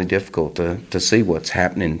extremely difficult to see what's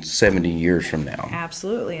happening 70 years from now.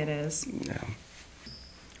 Absolutely it is. Yeah.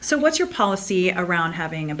 So what's your policy around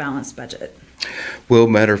having a balanced budget? Well,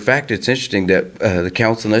 matter of fact, it's interesting that the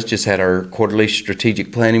council and us just had our quarterly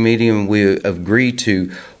strategic planning meeting, and we agreed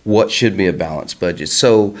to what should be a balanced budget.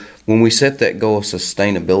 So when we set that goal of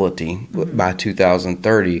sustainability by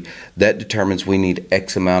 2030, that determines we need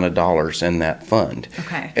X amount of dollars in that fund.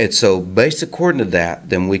 Okay. And so based according to that,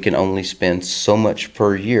 then we can only spend so much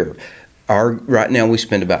per year. Right now we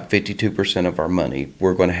spend about 52% of our money.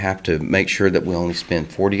 We're going to have to make sure that we only spend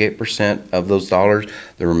 48% of those dollars.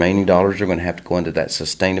 The remaining dollars are going to have to go into that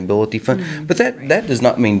sustainability fund. But that does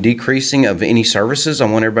not mean decreasing of any services. I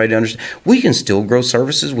want everybody to understand. We can still grow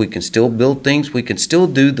services. We can still build things. We can still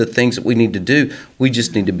do the things that we need to do. We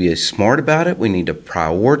just need to be smart about it. We need to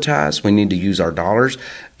prioritize. We need to use our dollars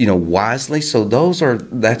wisely. So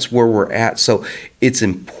that's where we're at. So it's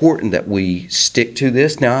important that we stick to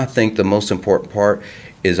this. Now, I think the most important part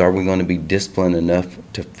is, are we going to be disciplined enough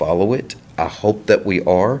to follow it? I hope that we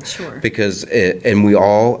are. Sure. Because, and we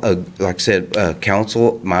all, like I said,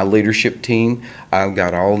 council, my leadership team, I've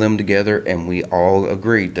got all of them together, and we all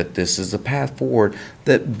agreed that this is the path forward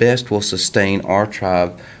that best will sustain our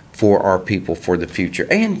tribe for our people for the future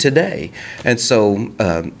and today. And so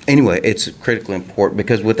anyway, it's critically important,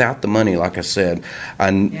 because without the money, like I said,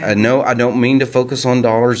 I know I don't mean to focus on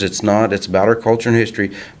dollars. It's not. It's about our culture and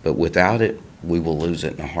history. But without it, we will lose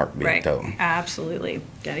it in a heartbeat, right. though. Absolutely.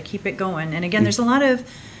 Got to keep it going. And again, there's a lot of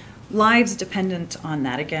lives dependent on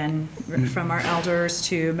that, again, from our elders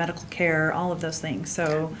to medical care, all of those things.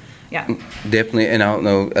 So Yeah. Definitely, and I don't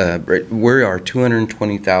know, we are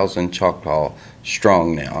 220,000 Choctaw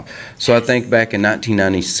strong now. So I think back in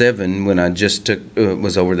 1997 when I just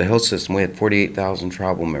was over the health system, we had 48,000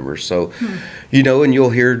 tribal members. So, and you'll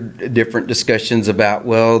hear different discussions about,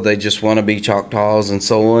 well, they just want to be Choctaws and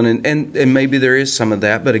so on, and maybe there is some of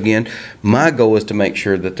that. But again, my goal is to make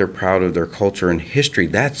sure that they're proud of their culture and history.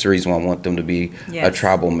 That's the reason why I want them to be a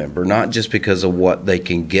tribal member, not just because of what they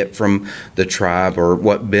can get from the tribe or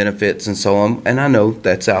what benefits and so on. And I know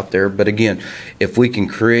that's out there, but again, if we can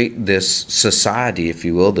create this society, if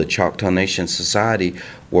you will, the Choctaw Nation society,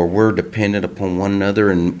 where we're dependent upon one another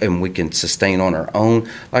and we can sustain on our own.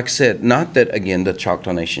 Like I said, not that, again, the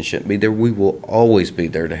Choctaw Nation shouldn't be there. We will always be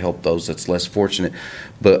there to help those that's less fortunate.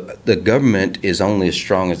 But the government is only as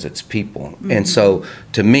strong as its people. And so,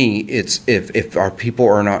 to me, it's if our people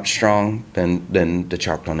are not strong, then the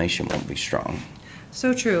Choctaw Nation won't be strong.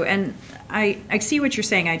 So true. And I see what you're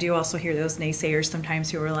saying. I do also hear those naysayers sometimes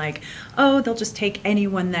who are like, oh, they'll just take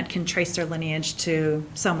anyone that can trace their lineage to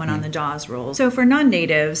someone on the Dawes rolls. So for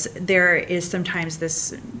non-natives, there is sometimes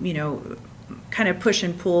this, kind of push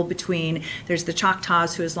and pull between, there's the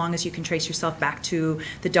Choctaws who, as long as you can trace yourself back to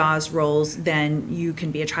the Dawes rolls, then you can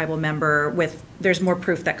be a tribal member there's more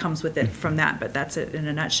proof that comes with it from that, but that's it in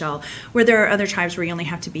a nutshell. Where there are other tribes where you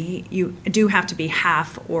do have to be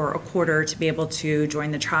half or a quarter to be able to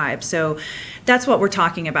join the tribe. So that's what we're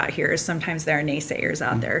talking about here, is sometimes there are naysayers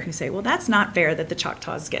out there who say, well, that's not fair that the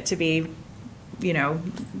Choctaws get to be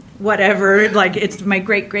whatever, like it's my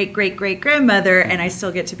great-great-great-great-grandmother and I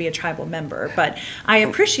still get to be a tribal member. But I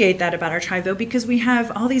appreciate that about our tribe, though, because we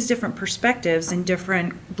have all these different perspectives and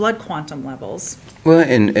different blood quantum levels. Well,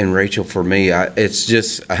 and Rachel, for me, it's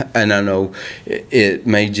just, and I know it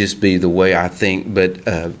may just be the way I think, but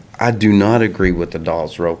I do not agree with the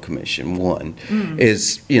Dawes Roll Commission. One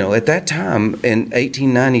is, at that time in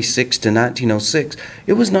 1896 to 1906,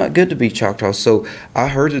 it was not good to be Choctaw. So I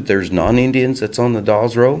heard that there's non-Indians that's on the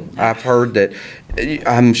Dawes Roll. I've heard that,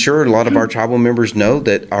 I'm sure a lot of our tribal members know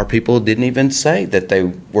that our people didn't even say that they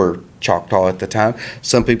were Choctaw at the time.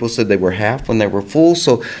 Some people said they were half when they were full.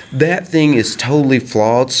 So that thing is totally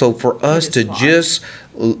flawed. So for us to just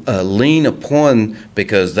lean upon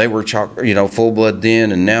because they were full blood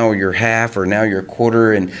then, and now you're half or now you're a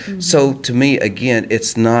quarter, and so to me, again,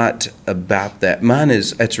 it's not about that.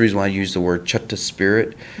 That's the reason why I use the word Choctaw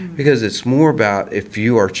spirit, because it's more about if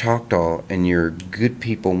you are Choctaw and you're good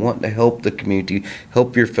people, want to help the community,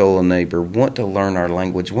 help your fellow neighbor, want to learn our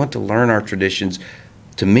language, want to learn our traditions.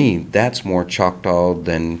 To me, that's more Choctaw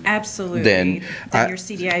than absolutely than your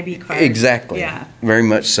CDIB card. Exactly. Yeah. Very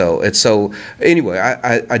much so. And so anyway,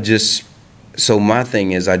 I just, so my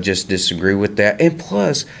thing is I just disagree with that. And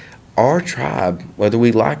plus, our tribe, whether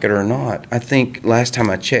we like it or not, I think last time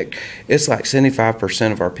I checked, it's like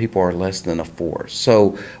 75% of our people are less than a fourth.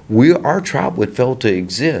 So our tribe would fail to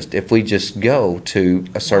exist if we just go to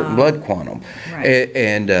a certain blood quantum,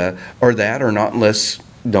 and or that or not, unless.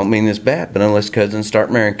 Don't mean this bad, but unless cousins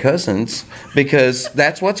start marrying cousins, because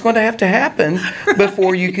that's what's going to happen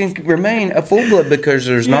before you can remain a full blood, because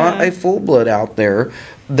there's not a full blood out there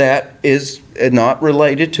that is not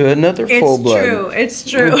related to another full blood. It's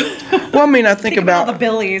true. Well, I mean, I think about all the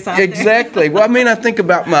Billies out exactly. Well, I mean, I think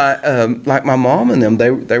about my like my mom and them.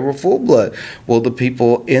 They were full blood. Well, the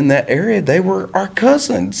people in that area, they were our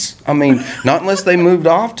cousins. I mean, not unless they moved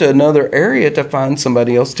off to another area to find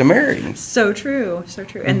somebody else to marry. So true, so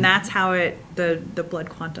true. And that's how the blood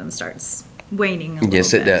quantum starts waning a little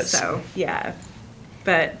Yes, bit. it does. So yeah.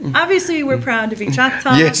 But obviously, we're proud to be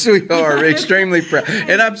Choctaw. Yes, we are. Extremely proud.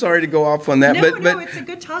 And I'm sorry to go off on that. No, it's a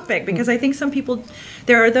good topic, because I think some people,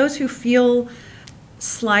 there are those who feel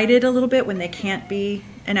slighted a little bit when they can't be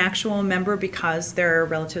an actual member because their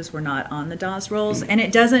relatives were not on the Dawes rolls. And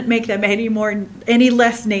it doesn't make them any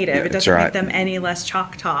less Native. It doesn't make them any less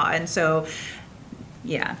Choctaw. And so...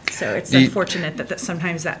 yeah, so it's unfortunate that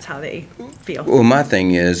sometimes that's how they feel. Well, my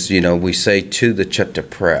thing is, we say to the Choctaw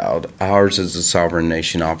proud, ours is a sovereign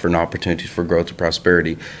nation offering opportunities for growth and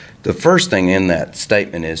prosperity. The first thing in that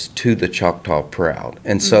statement is to the Choctaw proud.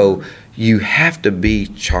 And so you have to be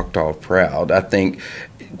Choctaw proud, I think,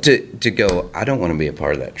 to go, I don't want to be a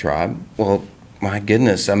part of that tribe. Well, my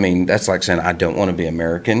goodness, I mean, that's like saying I don't want to be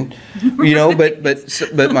American,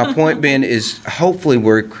 but my point being is hopefully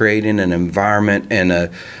we're creating an environment and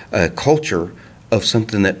a culture of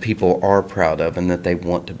something that people are proud of and that they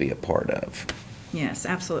want to be a part of. Yes,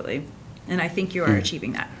 absolutely. And I think you are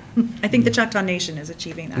achieving that. I think the Choctaw Nation is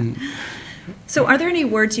achieving that. So are there any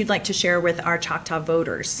words you'd like to share with our Choctaw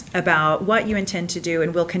voters about what you intend to do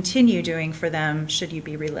and will continue doing for them should you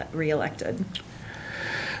be reelected?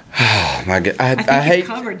 Oh my God, I think I you hate.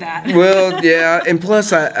 covered that. Well, yeah, and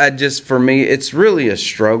plus, I just for me, it's really a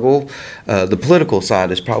struggle. The political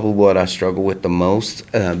side is probably what I struggle with the most.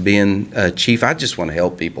 Being a chief, I just want to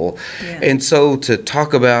help people, and so to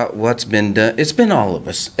talk about what's been done, it's been all of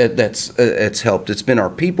us that's helped. It's been our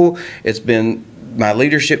people. It's been my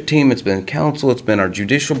leadership team, it's been council, it's been our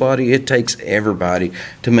judicial body. It takes everybody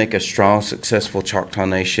to make a strong, successful Choctaw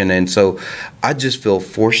Nation. And so I just feel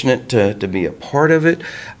fortunate to be a part of it.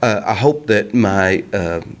 I hope that my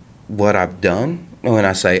what I've done, when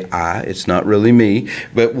I say it's not really me,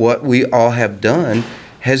 but what we all have done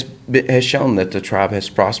has shown that the tribe has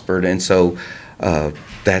prospered. And so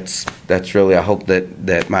that's really, I hope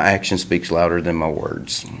that my action speaks louder than my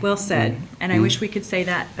words. Well said. And I wish we could say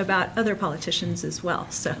that about other politicians as well.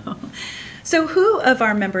 So who of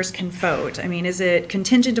our members can vote? I mean, is it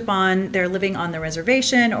contingent upon their living on the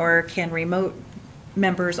reservation, or can remote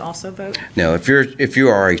members also vote? No, if you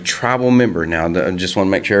are a tribal member, now I just want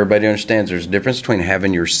to make sure everybody understands there's a difference between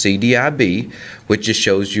having your CDIB, which just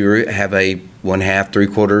shows you have a 1/2,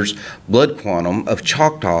 3/4 blood quantum of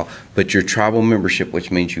Choctaw, but your tribal membership,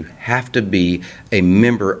 which means you have to be a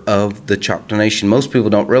member of the Choctaw Nation. Most people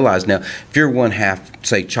don't realize now, if you're 1/2,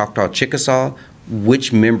 say Choctaw Chickasaw,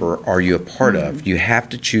 which member are you a part of? You have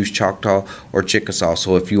to choose Choctaw or Chickasaw.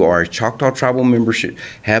 So if you are a Choctaw tribal membership,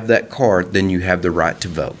 have that card, then you have the right to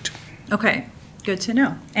vote. Okay, good to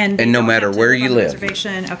know. And no matter where you live.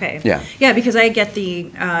 Reservation. Okay. Yeah, because I get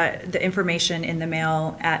the information in the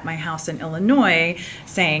mail at my house in Illinois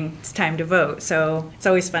saying it's time to vote. So it's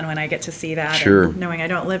always fun when I get to see that. Sure. And knowing I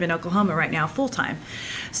don't live in Oklahoma right now full time.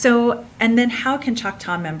 So, and then how can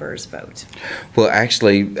Choctaw members vote? Well,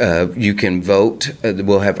 actually, you can vote.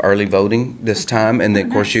 We'll have early voting this time, and then,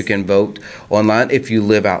 of course, you can vote online. If you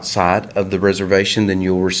live outside of the reservation, then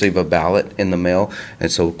you'll receive a ballot in the mail. And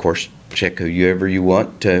so, of course, check whoever you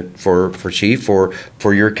want for chief or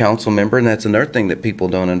for your council member. And that's another thing that people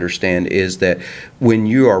don't understand is that when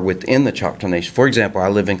you are within the Choctaw Nation, for example, I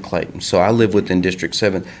live in Clayton, so I live within District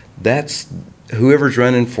 7. That's whoever's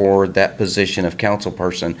running for that position of council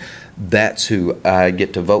person, that's who I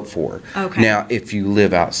get to vote for. Okay. Now, if you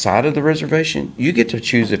live outside of the reservation, you get to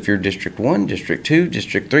choose if you're District 1, District 2,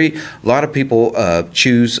 District 3. A lot of people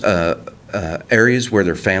choose areas where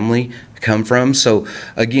their family come from. So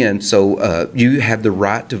again, you have the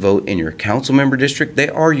right to vote in your council member district. They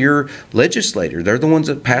are your legislator. They're the ones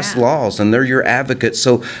that pass laws, and they're your advocates.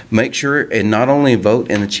 So make sure and not only vote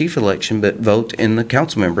in the chief election, but vote in the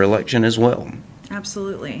council member election as well.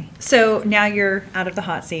 Absolutely. So now you're out of the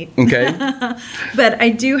hot seat. Okay. But I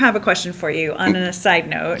do have a question for you on a side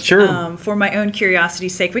note. Sure. For my own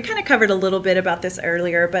curiosity's sake, we kind of covered a little bit about this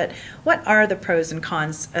earlier, but what are the pros and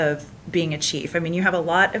cons of being a chief? I mean, you have a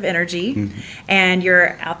lot of energy and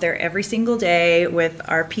you're out there every single day with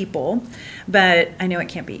our people, but I know it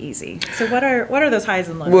can't be easy. So what are those highs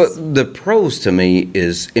and lows? Well, the pros to me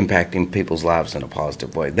is impacting people's lives in a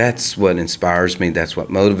positive way. That's what inspires me. That's what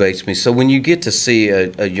motivates me. So when you get to see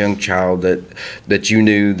a young child that you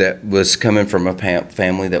knew that was coming from a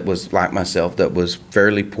family that was like myself, that was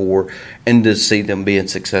fairly poor, and to see them being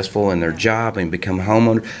successful in their job and become a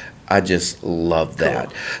homeowner, I just love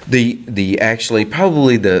that. Cool. The actually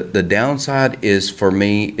probably the downside is for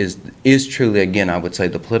me is truly, again, I would say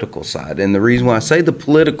the political side. And the reason why I say the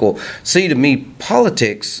political, see, to me,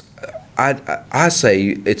 politics, I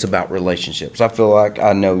say it's about relationships. I feel like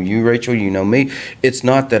I know you, Rachel, you know me. It's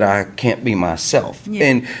not that I can't be myself. Yeah.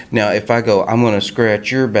 And now if I go, I'm going to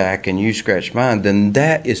scratch your back and you scratch mine, then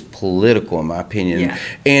that is political in my opinion. Yeah.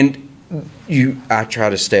 And I try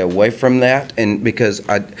to stay away from that, and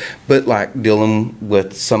but like dealing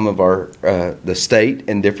with some of our the state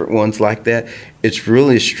and different ones like that, it's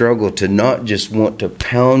really a struggle to not just want to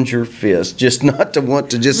pound your fist, just not to want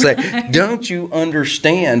to just say, "Don't you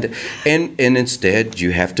understand?" And instead,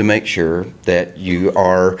 you have to make sure that you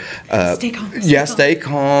are stay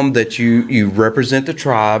calm, that you represent the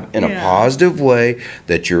tribe in a positive way,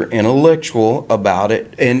 that you're intellectual about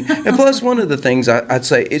it, and plus one of the things I'd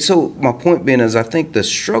say. So my point being is, I think the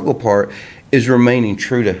struggle part is remaining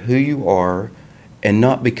true to who you are and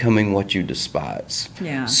not becoming what you despise.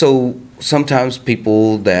 Yeah. So sometimes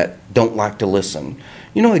people that don't like to listen,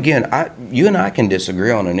 again, you and I can disagree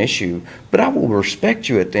on an issue, but I will respect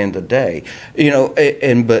you at the end of the day.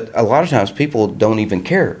 But a lot of times people don't even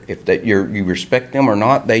care if that you respect them or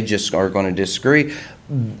not. They just are going to disagree.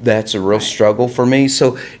 That's a real struggle for me.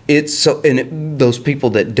 So those people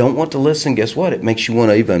that don't want to listen, guess what? It makes you want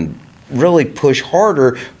to even really push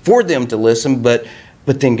harder for them to listen, but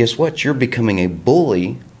But then guess what? You're becoming a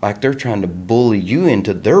bully, like they're trying to bully you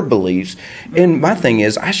into their beliefs. And my thing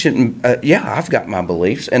is, I shouldn't, I've got my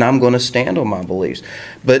beliefs and I'm going to stand on my beliefs.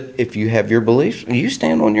 But if you have your beliefs, you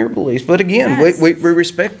stand on your beliefs. But again, Yes. we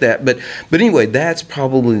respect that. But anyway, that's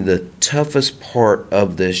probably the toughest part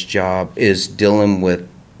of this job, is dealing with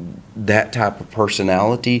that type of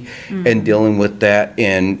personality and dealing with that,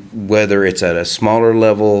 in whether it's at a smaller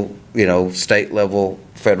level, state level,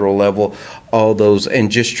 federal level, all those,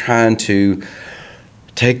 and just trying to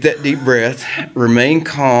take that deep breath, remain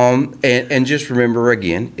calm, and just remember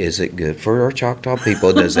again, is it good for our Choctaw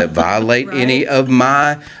people? Does it violate Right. any of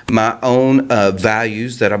my own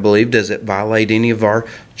values that I believe? Does it violate any of our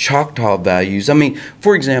Choctaw values? I mean,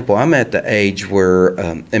 for example, I'm at the age where,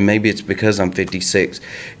 and maybe it's because I'm 56,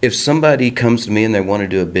 if somebody comes to me and they want to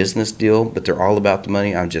do a business deal, but they're all about the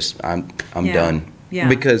money, I'm Yeah. done. Yeah.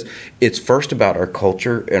 Because it's first about our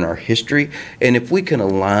culture and our history. And if we can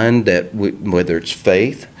align that, whether it's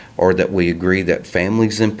faith or that we agree that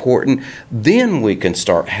family's important, then we can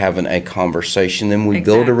start having a conversation. Then we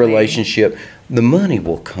build a Exactly. relationship. The money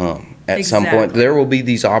will come at some point. Exactly. There will be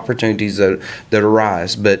these opportunities that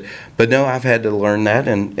arise. But no, I've had to learn that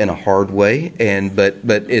in a hard way. And but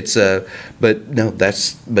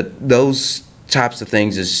those types of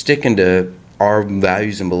things is sticking to our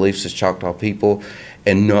values and beliefs as Choctaw people,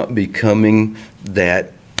 and not becoming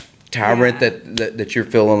that tyrant that you're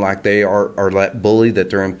feeling like they are that bully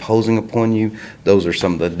that they're imposing upon you. Those are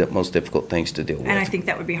some of the most difficult things to deal with. And I think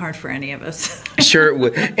that would be hard for any of us. Sure it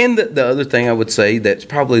would. And the other thing I would say that's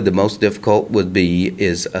probably the most difficult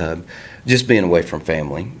is just being away from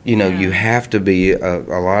family. You have to be a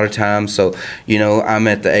lot of times. So, I'm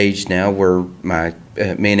at the age now where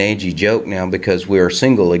me and Angie joke now, because we are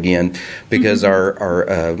single again, because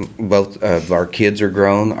our both of our kids are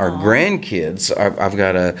grown. Our grandkids, I've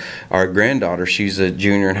got our granddaughter, she's a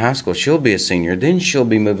junior in high school. She'll be a senior. Then she'll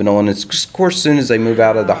be moving on. And of course, as soon as they move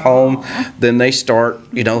out of the home, then they start,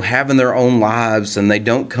 having their own lives, and they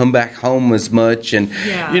don't come back home as much. And,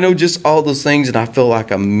 just all those things. And I feel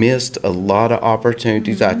like I missed a lot of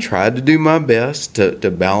opportunities. I tried to do my best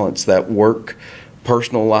to balance that work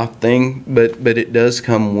personal life thing, but it does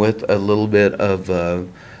come with a little bit of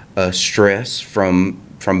stress from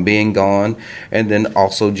being gone, and then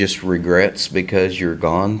also just regrets because you're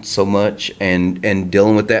gone so much, and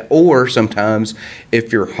dealing with that. Or sometimes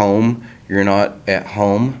if you're home, you're not at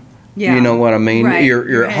home. Yeah. You know what I mean? Right.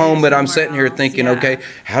 You're at home, but I'm somewhere sitting here else, thinking, yeah. okay,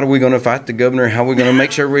 how are we going to fight the governor? How are we going to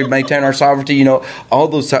make sure we maintain our sovereignty? All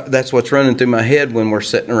those. That's what's running through my head when we're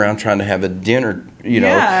sitting around trying to have a dinner.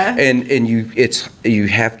 Yeah. And you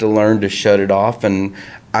have to learn to shut it off. And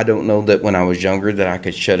I don't know that when I was younger that I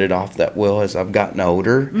could shut it off that well as I've gotten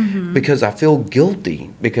older, because I feel guilty.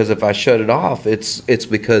 Because if I shut it off, it's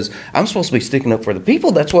because I'm supposed to be sticking up for the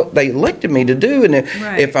people. That's what they elected me to do. And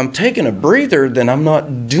if I'm taking a breather, then I'm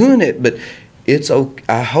not doing it. But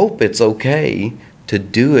I hope it's okay to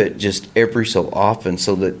do it just every so often,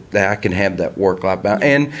 so that I can have that work-life balance.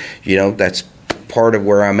 And that's part of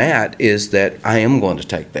where I'm at, is that I am going to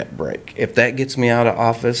take that break. If that gets me out of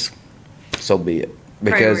office, so be it.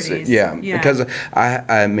 Because because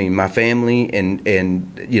I mean, my family and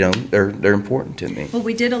they're important to me. Well,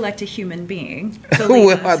 we did elect a human being to lead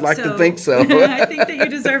Well, us, I'd like to think so. I think that you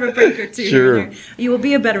deserve a break or two. Sure. You will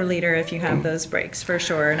be a better leader if you have those breaks, for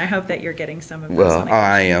sure. And I hope that you're getting some of those. Well,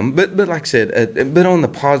 I am, but like I said, but on the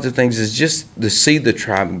positive things is just to see the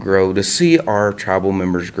tribe grow, to see our tribal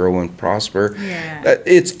members grow and prosper. Yeah.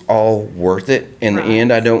 It's all worth it in the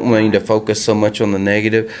end. I don't mean to focus so much on the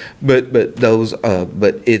negative, but those.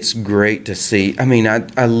 But it's great to see. I mean,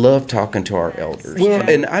 I love talking to our elders. Well,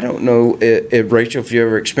 and I don't know if Rachel, if you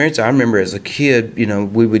ever experienced it. I remember as a kid,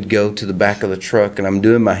 we would go to the back of the truck, and I'm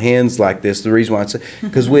doing my hands like this. The reason why I say,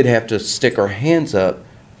 because we'd have to stick our hands up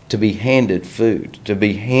to be handed food, to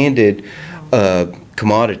be handed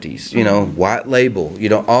commodities, white label,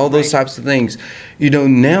 all those types of things.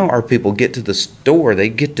 Now our people get to the store, they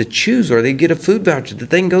get to choose, or they get a food voucher that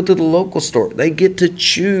they can go to the local store. They get to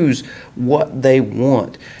choose what they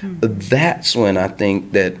want. That's when I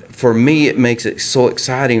think that, for me, it makes it so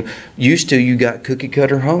exciting. Used to, you got cookie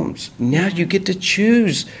cutter homes. Now you get to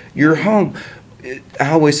choose your home. I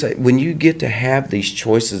always say, when you get to have these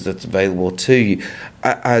choices that's available to you,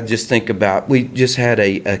 I just think about, we just had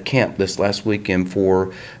a camp this last weekend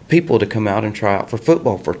for people to come out and try out for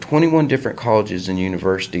football for 21 different colleges and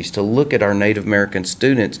universities, to look at our Native American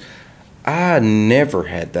students I never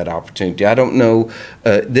had that opportunity. I don't know,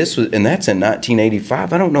 that's in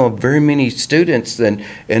 1985. I don't know of very many students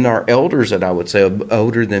and our elders that I would say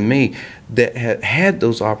older than me that had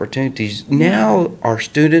those opportunities. Now our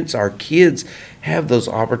students, our kids have those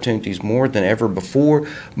opportunities more than ever before.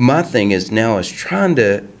 My thing is now is trying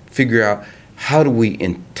to figure out, how do we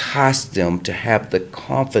entice them to have the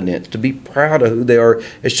confidence, to be proud of who they are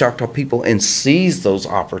as Choctaw people and seize those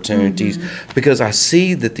opportunities? Because I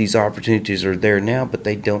see that these opportunities are there now, but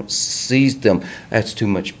they don't seize them. That's too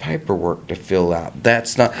much paperwork to fill out.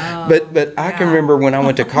 That's not. But I can remember when I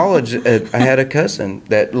went to college, I had a cousin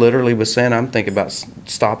that literally was saying, I'm thinking about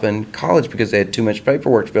stopping college because they had too much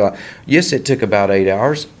paperwork to fill out. Yes, it took about 8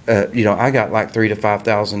 hours. I got like $3,000 to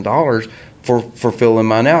 $5,000 for filling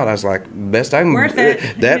mine out. I was like, best I can. Worth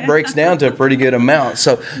it. That breaks down to a pretty good amount.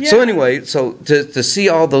 So anyway, to see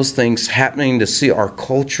all those things happening, to see our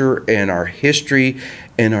culture and our history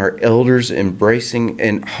and our elders embracing,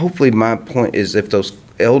 and hopefully my point is if those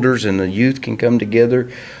elders and the youth can come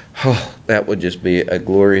together, that would just be a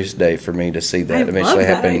glorious day for me to see that eventually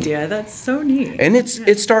happen. I love that idea. That's so neat. And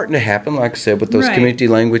it's starting to happen, like I said, with those community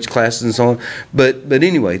language classes and so on. But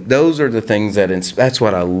anyway, those are the things that's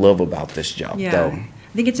what I love about this job, though.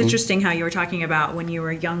 I think it's interesting how you were talking about when you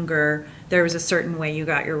were younger, there was a certain way you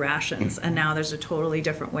got your rations, and now there's a totally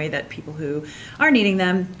different way that people who are needing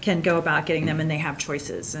them can go about getting them, and they have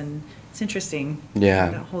choices. And it's interesting. Yeah.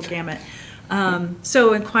 The whole gamut.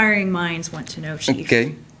 So inquiring minds want to know, Chief.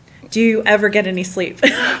 Okay. Do you ever get any sleep?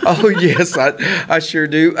 Oh yes, I sure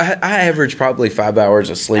do. I average probably 5 hours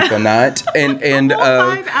of sleep a night, and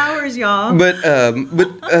 5 hours, y'all.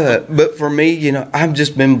 But for me, I've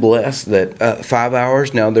just been blessed that 5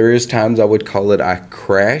 hours. Now there is times I would call it I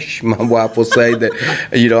crash. My wife will say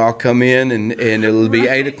that I'll come in and it'll be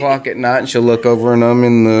 8 o'clock at night, and she'll look over and I'm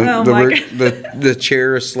in the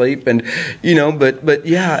chair asleep, and but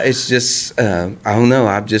yeah, it's just I don't know.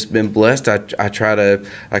 I've just been blessed. I try to,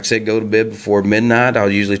 like I said, go to bed before midnight.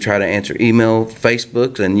 I'll usually try to answer email,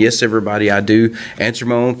 Facebook, and yes, everybody, I do answer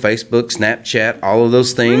my own Facebook, Snapchat, all of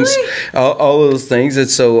those things, really? all of those things. And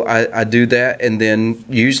so I do that, and then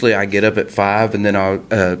usually I get up at 5, and then I'll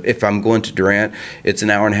if I'm going to Durant, it's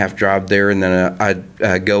an hour and a half drive there, and then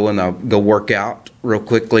I go and I'll go work out real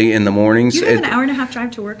quickly in the mornings. You have an hour and a half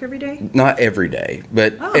drive to work every day? Not every day,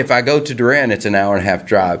 but if I go to Durant, it's an hour and a half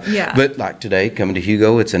drive. Yeah. But like today, coming to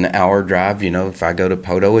Hugo, it's an hour drive. If I go to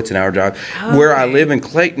Poto, it's an hour drive. Where I live in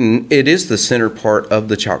Clayton, it is the center part of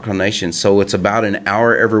the Choctaw Nation, so it's about an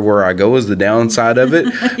hour everywhere I go is the downside of it,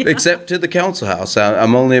 except to the council house.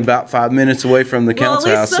 I'm only about 5 minutes away from the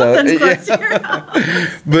council house. Something's close to your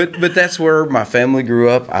house. But that's where my family grew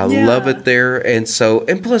up. I love it there, and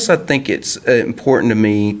plus I think it's important to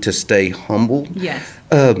me to stay humble. Yes.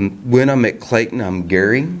 When I'm at Clayton, I'm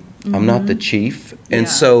Gary. I'm not the chief. And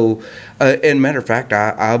so, and matter of fact,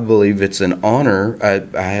 I believe it's an honor.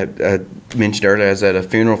 I mentioned earlier, I was at a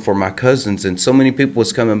funeral for my cousins, and so many people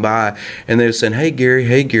was coming by, and they were saying, hey,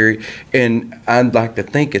 Gary. And I'd like to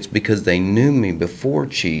think it's because they knew me before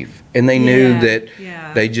chief. And they knew that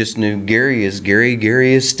they just knew Gary is Gary.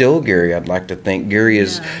 Gary is still Gary. I'd like to think Gary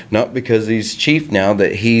is not because he's chief now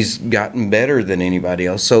that he's gotten better than anybody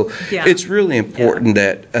else. So it's really important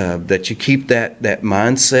that you keep that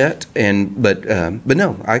mindset. But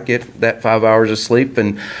no, I get that 5 hours of sleep,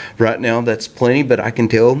 and right now that's plenty. But I can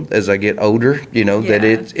tell as I get older, that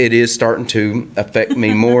it is starting to affect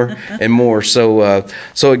me more and more. So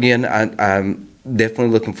again, I'm definitely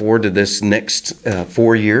looking forward to this next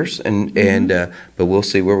 4 years, but we'll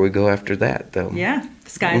see where we go after that, though. Yeah, the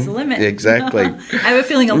sky's the limit. Exactly. I have a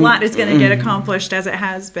feeling a lot is going to get accomplished as it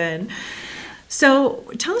has been. So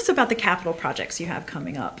tell us about the capital projects you have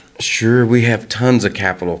coming up. Sure, we have tons of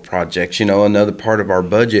capital projects. Another part of our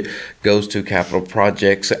budget goes to capital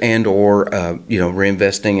projects and or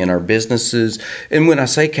reinvesting in our businesses. And when I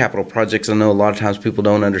say capital projects, I know a lot of times people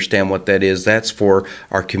don't understand what that is. That's for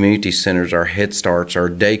our community centers, our Head Starts, our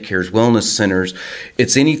daycares, wellness centers.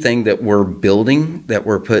 It's anything that we're building that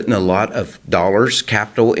we're putting a lot of dollars,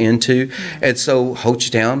 capital into. Mm-hmm. And so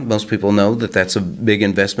Hochtown, most people know that that's a big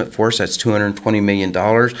investment for us. That's $220 million.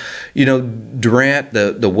 Durant,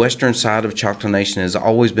 the western side of Choctaw Nation, has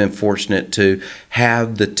always been fortunate to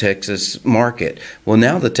have the Texas market. Well,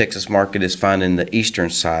 now the Texas market is finding the eastern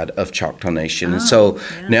side of Choctaw Nation. And so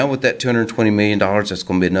now with that $220 million, that's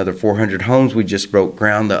going to be another 400 homes. We just broke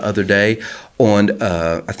ground the other day on,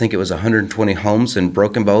 I think it was 120 homes in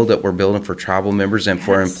Broken Bow that we're building for tribal members and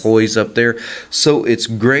for employees up there. So it's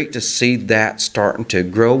great to see that starting to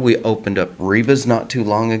grow. We opened up Reba's not too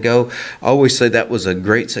long ago. I always say that was a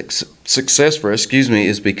great success for us,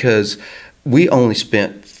 is because we only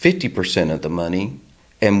spent 50% of the money,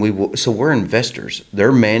 and so we're investors.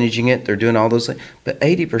 They're managing it. They're doing all those things. But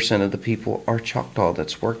 80% of the people are Choctaw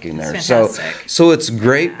that's working there. That's fantastic. So it's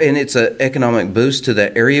great, and it's an economic boost to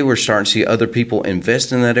that area. We're starting to see other people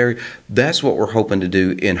invest in that area. That's what we're hoping to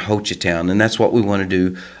do in Ho-Chi-Town, and that's what we want to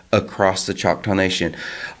do across the Choctaw Nation.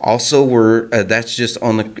 Also, that's just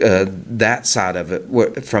on that side of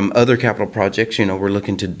it. From other capital projects, we're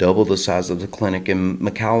looking to double the size of the clinic in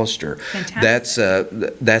McAllister.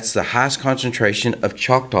 Fantastic. That's the highest concentration of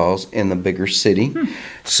Choctaws in the bigger city.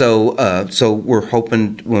 So we're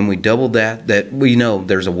hoping when we double that we know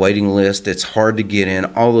there's a waiting list. It's hard to get in.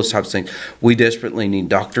 All those types of things. We desperately need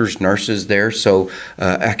doctors, nurses there. So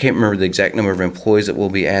I can't remember the exact number of employees that we'll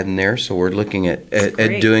be adding there. So we're looking at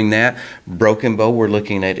doing that. Broken Bow, we're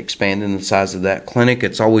looking at expanding the size of that clinic.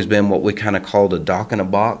 It's always been what we kind of called a doc in a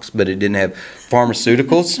box, but it didn't have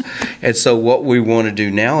pharmaceuticals. And so what we want to do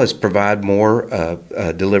now is provide more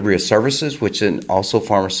delivery of services, which is also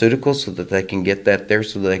pharmaceuticals, so that they can get that there,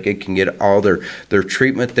 so that they can get all their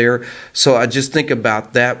treatment there. So I just think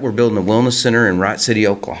about that. We're building a wellness center in Wright City,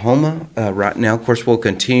 Oklahoma. Right now, of course, we'll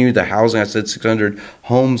continue the housing. I said 600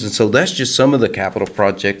 homes. And so that's just some of the capital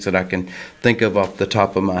projects that I can think of off the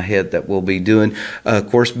top of my head that we'll be doing. Of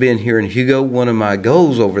course, being here in Hugo, one of my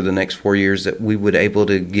goals over the next 4 years that we would able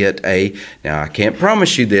to get now I can't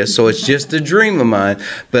promise you this, so it's just a dream of mine,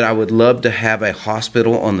 but I would love to have a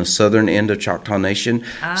hospital on the southern end of Choctaw Nation.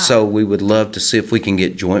 So we would love to see if we can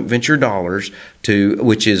get joint venture dollars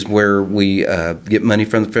which is where we get money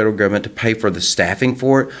from the federal government to pay for the staffing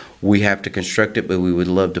for it. We have to construct it, but we would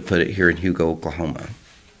love to put it here in Hugo, Oklahoma.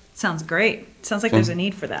 Sounds great. Sounds like there's a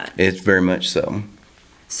need for that. It's very much so.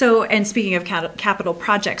 So, and speaking of capital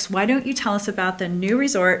projects, why don't you tell us about the new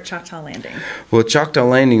resort, Choctaw Landing? Well, Choctaw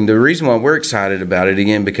Landing, the reason why we're excited about it,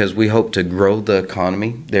 again, because we hope to grow the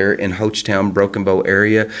economy there in Ho-Chi-Town, Broken Bow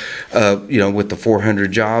area, with the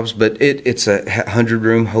 400 jobs. But it's a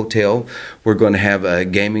 100-room hotel. We're going to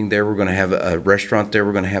have gaming there. We're going to have a restaurant there.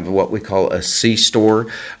 We're going to have what we call a C-store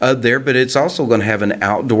there. But it's also going to have an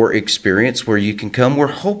outdoor experience where you can come. We're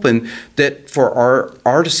hoping that for our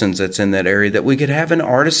artisans that's in that area, that we could have an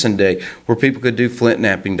artisan day where people could do flint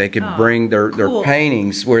knapping. They could bring their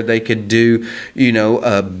paintings, where they could do,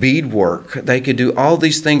 beadwork. They could do all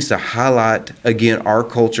these things to highlight, again, our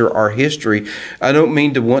culture, our history. I don't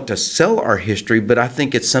mean to want to sell our history, but I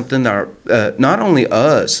think it's something that not only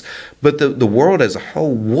us, but the world as a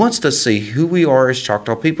whole wants to see who we are as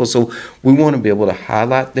Choctaw people. So we want to be able to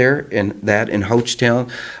highlight in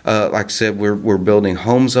Ho-Chi-Town. Like I said, we're building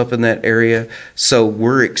homes up in that area. So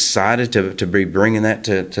we're excited to be bringing that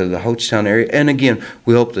to the Ho-Chi-Town area. And again,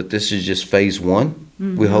 we hope that this is just phase one.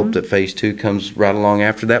 Mm-hmm. We hope that phase two comes right along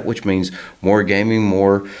after that, which means more gaming,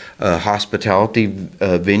 more hospitality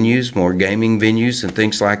venues, more gaming venues and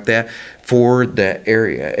things like that for that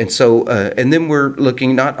area. And so, and then we're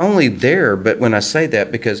looking not only there, but when I say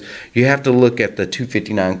that, because you have to look at the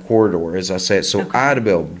 259 corridor, as I said. So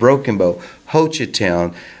Idabel, Broken Bow,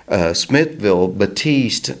 Ho-Chi-Town, Smithville,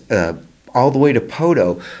 Batiste, all the way to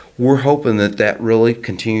Poteau. We're hoping that really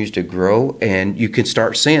continues to grow, and you can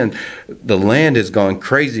start seeing the land has gone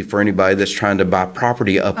crazy for anybody that's trying to buy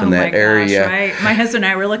property up in that area. Right. My husband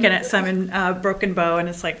and I were looking at some in Broken Bow, and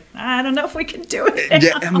it's like, I don't know if we can do it.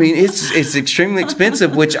 Yeah, I mean, it's extremely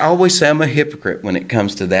expensive, which I always say I'm a hypocrite when it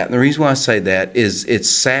comes to that. And the reason why I say that is it's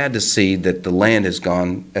sad to see that the land has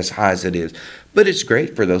gone as high as it is. But it's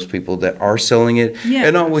great for those people that are selling it. Yeah,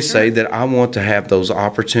 and I always say that I want to have those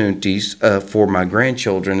opportunities for my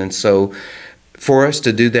grandchildren. And so for us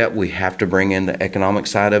to do that, we have to bring in the economic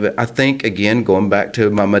side of it. I think, again, going back to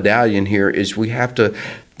my medallion here, is we have to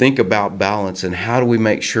think about balance and how do we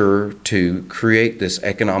make sure to create this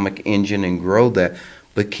economic engine and grow that,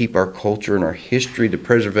 but keep our culture and our history, the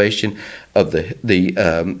preservation of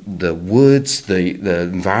the woods, the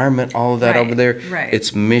environment, all of that over there. Right.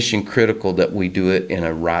 It's mission critical that we do it in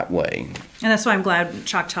a right way. And that's why I'm glad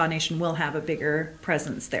Choctaw Nation will have a bigger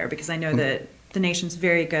presence there, because I know that the nation's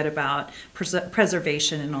very good about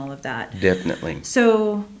preservation and all of that. Definitely.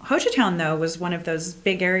 So Ho-Chi-Town, though, was one of those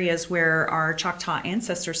big areas where our Choctaw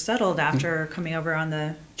ancestors settled after coming over on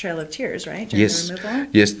the Trail of Tears, right? During Yes. the removal?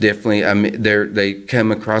 Yes, definitely. I mean, they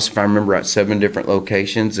come across, if I remember right, 7 different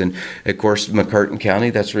locations. And, of course, McCurtain County,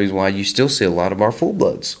 that's the reason why you still see a lot of our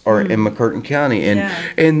full-bloods are in McCurtain County.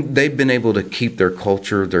 And they've been able to keep their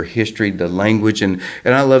culture, their history, the language. And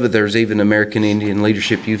I love it. There's even American Indian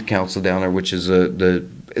Leadership Youth Council down there, which is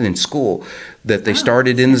in school that they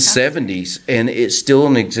started in the 70s, and it's still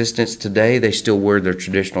in existence today. They still wear their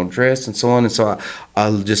traditional dress and so on. And so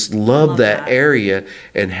I just love that area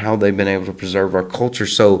and how they've been able to preserve our culture.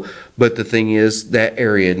 So But the thing is, that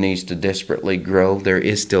area needs to desperately grow. There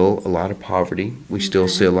is still a lot of poverty. We still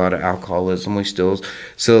see a lot of alcoholism. We still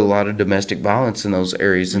see a lot of domestic violence in those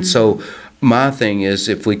areas. And so my thing is,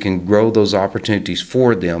 if we can grow those opportunities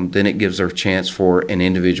for them, then it gives a chance for an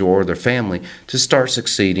individual or their family to start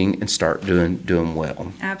succeeding and start doing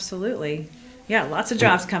well. Absolutely. Yeah, lots of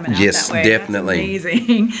jobs coming out Yes, that way. definitely. That's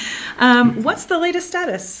amazing. What's the latest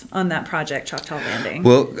status on that project, Choctaw Landing?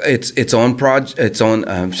 Well, it's on project. It's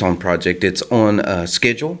on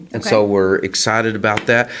schedule, and so we're excited about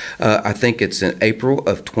that. I think it's in April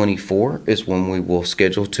of 24 is when we will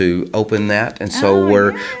schedule to open that, and so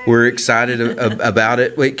we're excited about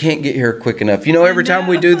it. We can't get here quick enough. Every time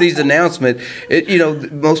we do these announcements,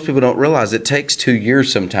 most people don't realize it takes 2 years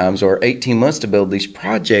sometimes or 18 months to build these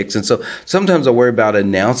projects, and so sometimes I worry about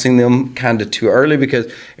announcing them kind of too early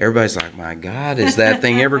because everybody's like, my God, is that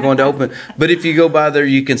thing ever going to open? But if you go by there,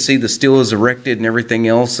 you can see the steel is erected and everything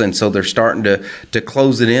else, and so they're starting to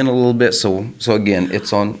close it in a little bit. So again,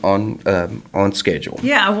 it's on schedule.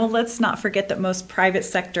 Yeah, well, let's not forget that most private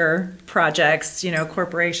sector projects,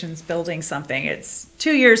 corporations building something, it's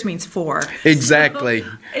 2 years means 4. Exactly. So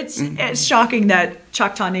it's shocking that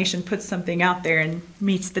Choctaw Nation puts something out there and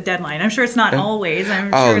meets the deadline. I'm sure it's not always.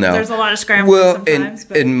 I'm sure there's a lot of scrambling sometimes.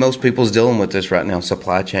 And most people's dealing with this right now.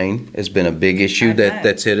 Supply chain has been a big issue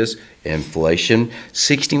that's hit us. Inflation,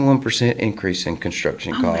 61% increase in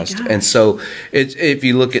construction cost. And so if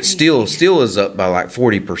you look at steel is up by like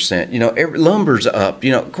 40%. Lumber's up.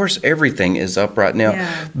 Of course, everything is up right now.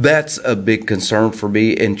 Yeah. That's a big concern for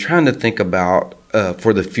me, and trying to think about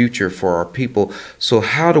for the future for our people. So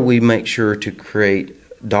how do we make sure to create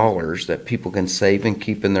dollars that people can save and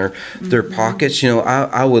keep in their pockets?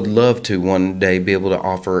 I would love to one day be able to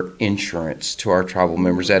offer insurance to our tribal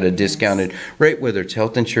members at a discounted rate, whether it's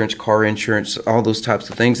health insurance, car insurance, all those types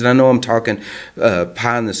of things. And I know I'm talking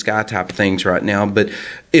pie in the sky type of things right now, but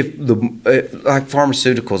like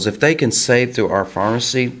pharmaceuticals, if they can save through our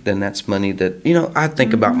pharmacy, then that's money that, I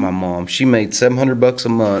think about my mom. She made $700 a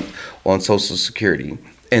month on Social Security.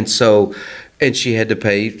 And she had to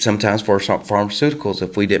pay sometimes for pharmaceuticals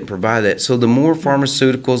if we didn't provide that. So the more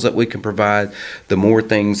pharmaceuticals that we can provide, the more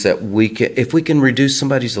things that we can, if we can reduce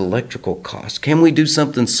somebody's electrical costs, can we do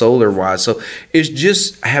something solar-wise? So it's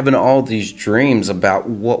just having all these dreams about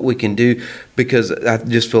what we can do, because I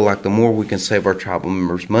just feel like the more we can save our tribal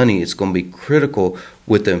members money, it's going to be critical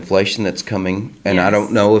with the inflation that's coming. And I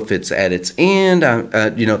don't know if it's at its end.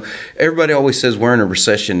 Everybody always says we're in a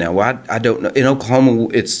recession now. Well, I don't know. In Oklahoma,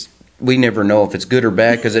 we never know if it's good or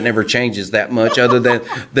bad because it never changes that much other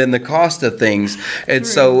than the cost of things. And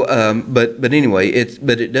so, but anyway,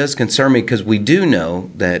 it does concern me because we do know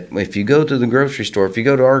that if you go to the grocery store, if you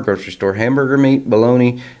go to our grocery store, hamburger meat,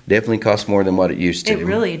 bologna definitely costs more than what it used to. It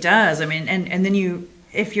really does. I mean, and then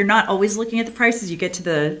if you're not always looking at the prices, you get to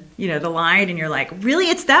the line and you're like, really,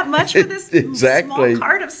 it's that much for this small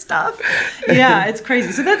cart of stuff? Yeah, it's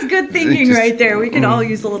crazy. So that's good thinking right there. We could all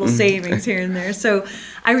use a little savings here and there. So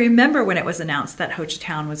I remember when it was announced that Ho Chi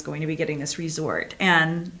Town was going to be getting this resort,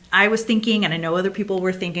 and I was thinking, and I know other people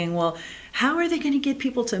were thinking, well, how are they going to get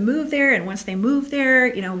people to move there? And once they move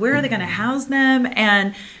there, where are they going to house them?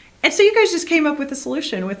 And so you guys just came up with a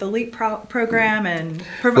solution with the LEAP program and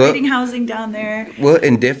providing housing down there. Well,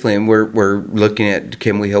 and definitely, and we're looking at,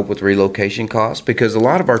 can we help with relocation costs? Because a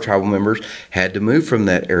lot of our tribal members had to move from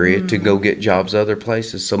that area to go get jobs other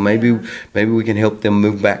places. So maybe we can help them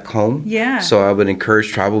move back home. Yeah. So I would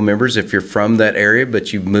encourage tribal members, if you're from that area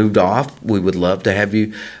but you've moved off, we would love to have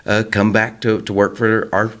you come back to work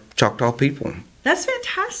for our Choctaw people. That's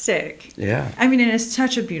fantastic. Yeah. I mean, and it's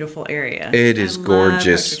such a beautiful area. It is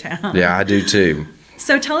gorgeous. Yeah, I do too.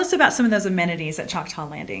 So tell us about some of those amenities at Choctaw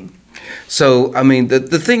Landing. So, I mean, the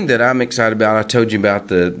thing that I'm excited about, I told you about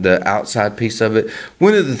the outside piece of it.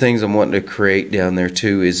 One of the things I'm wanting to create down there,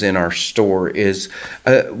 too, is in our store is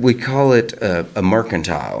we call it a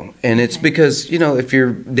mercantile. And it's because, if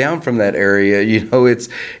you're down from that area,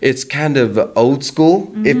 it's kind of old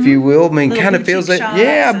school, if you will. I mean, little kind of feels like,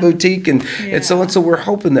 boutique. And so we're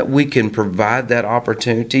hoping that we can provide that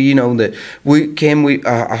opportunity, that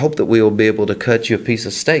I hope that we will be able to cut you a piece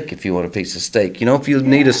of steak if you want a piece of steak. If you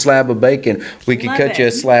need a slab of bacon, we could cut you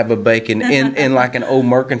a slab of bacon in like an old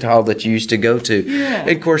mercantile that you used to go to. Yeah.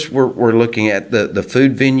 And of course, we're looking at the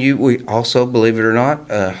food venue. We also, believe it or not,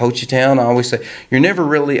 Ho Chi Town, I always say, you're never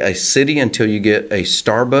really a city until you get a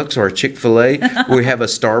Starbucks or a Chick-fil-A. We have a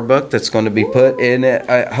Starbucks that's going to be put in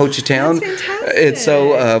at Ho Chi Town. That's fantastic. And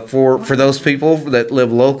so for those people that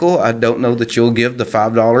live local, I don't know that you'll give the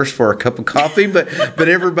 $5 for a cup of coffee, but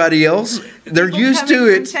everybody else, they're People used to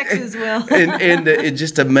coming it. from Texas will. and it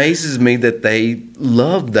just amazes me that they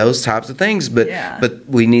love those types of things. But Yeah. but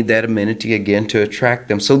we need that amenity again to attract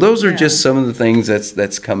them. So those are Yeah. just some of the things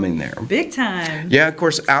that's coming there. Big time. Yeah, of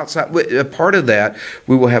course, outside, a part of that,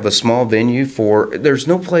 we will have a small venue there's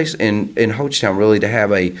no place in Hochtown really to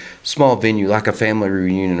have a small venue like a family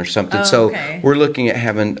reunion or something. Oh, so okay. we're looking at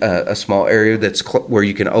having a small area that's where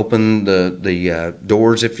you can open the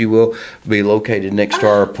doors, if you will, be located next to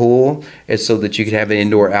our pool, and so that you can have an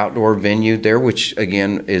indoor-outdoor venue there, which,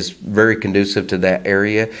 again, is very conducive to that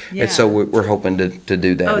area. Yeah. And so we're hoping to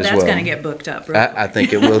do that as well. Oh, that's going to get booked up. Real I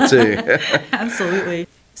think it will, too. Absolutely.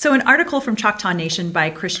 So an article from Choctaw Nation by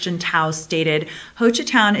Christian Tao stated,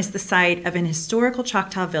 Hochtown is the site of an historical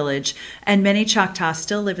Choctaw village, and many Choctaw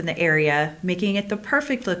still live in the area, making it the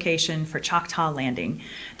perfect location for Choctaw landing.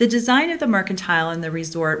 The design of the mercantile and the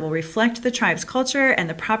resort will reflect the tribe's culture, and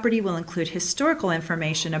the property will include historical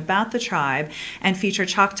information about the tribe and feature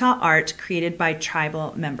Choctaw art created by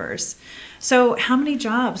tribal members. So how many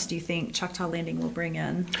jobs do you think Choctaw Landing will bring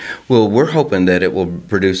in? Well, we're hoping that it will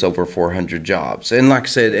produce over 400 jobs. And like I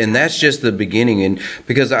said, and that's just the beginning. And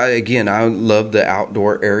because I love the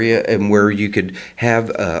outdoor area and where you could have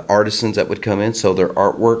artisans that would come in, sell their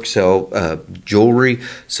artwork, sell jewelry,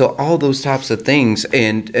 so all those types of things.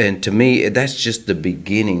 And to me, that's just the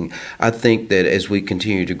beginning. I think that as we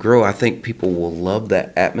continue to grow, I think people will love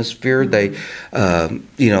that atmosphere. They,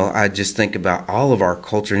 I just think about all of our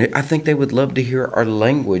culture. And I think they would love to hear our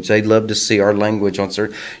language. They'd love to see our language on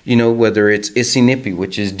certain, whether it's Isinipi,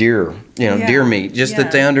 which is deer, deer meat, just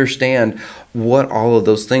that they understand what all of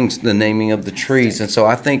those things, the naming of the trees. And so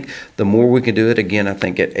I think the more we can do it, again, I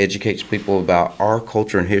think it educates people about our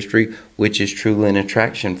culture and history, which is truly an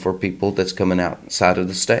attraction for people that's coming outside of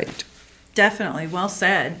the state. Definitely. Well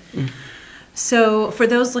said. So for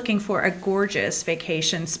those looking for a gorgeous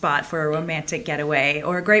vacation spot for a romantic getaway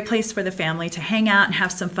or a great place for the family to hang out and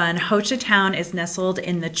have some fun, Hochtown is nestled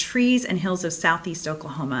in the trees and hills of southeast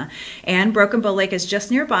Oklahoma. And Broken Bow Lake is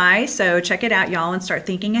just nearby, so check it out, y'all, and start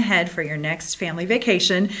thinking ahead for your next family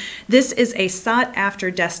vacation. This is a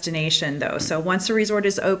sought-after destination, though, so once the resort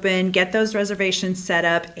is open, get those reservations set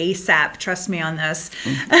up ASAP. Trust me on this.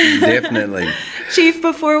 Definitely. Chief,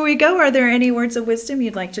 before we go, are there any words of wisdom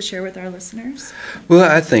you'd like to share with our listeners?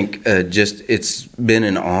 Well, I think just it's been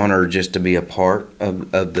an honor just to be a part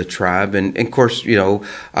of the tribe. And of course,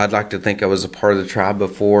 I'd like to think I was a part of the tribe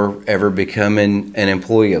before ever becoming an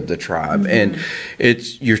employee of the tribe. And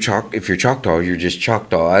if you're Choctaw, you're just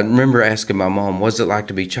Choctaw. I remember asking my mom, what's it like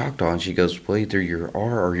to be Choctaw? And she goes, well, either you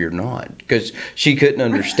are or you're not. Because she couldn't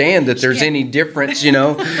understand that there's any difference,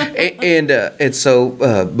 and so,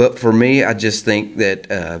 but for me, I just think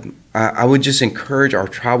that I would just encourage our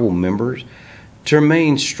tribal members to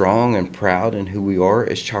remain strong and proud in who we are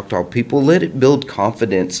as Choctaw people. Let it build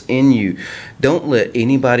confidence in you. Don't let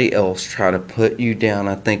anybody else try to put you down.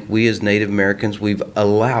 I think we as Native Americans, we've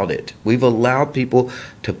allowed it. We've allowed people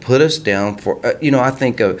to put us down for, I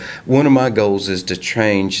think one of my goals is to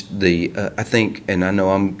change I think, and I know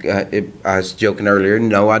I was joking earlier,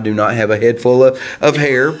 no, I do not have a head full of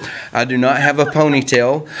hair. I do not have a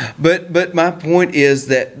ponytail. But my point is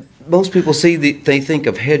that most people they think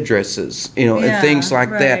of headdresses, and things like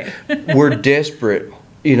that. We're desperate.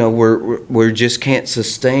 We just can't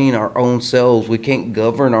sustain our own selves. We can't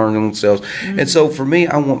govern our own selves. And so for me,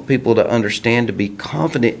 I want people to understand, to be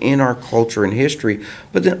confident in our culture and history,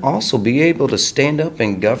 but then also be able to stand up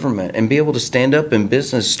in government and be able to stand up in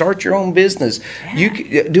business, start your own business. You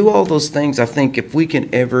can do all those things. I think if we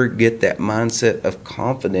can ever get that mindset of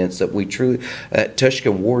confidence that we truly,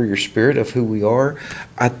 Tushka warrior spirit of who we are,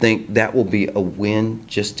 I think that will be a win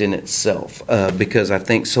just in itself. Because I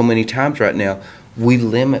think so many times right now, we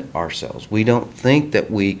limit ourselves. We don't think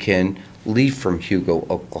that we can leave from Hugo,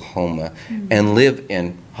 Oklahoma, and live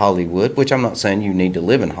in Hollywood, which I'm not saying you need to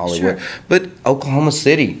live in Hollywood, but Oklahoma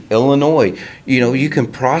City, Illinois, you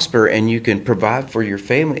can prosper and you can provide for your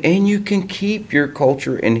family and you can keep your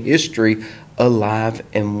culture and history alive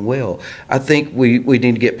and well. I think we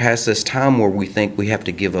need to get past this time where we think we have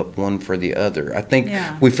to give up one for the other. I think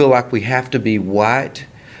we feel like we have to be white,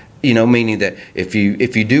 meaning that if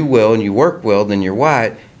you do well and you work well, then you're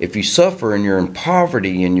white. If you suffer and you're in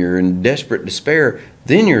poverty and you're in desperate despair,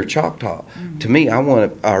 then you're Choctaw. To me, I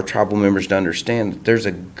want our tribal members to understand that there's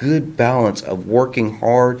a good balance of working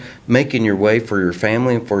hard, making your way for your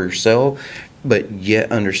family and for yourself, but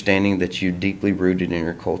yet understanding that you're deeply rooted in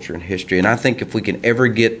your culture and history. And I think if we can ever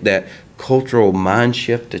get that cultural mind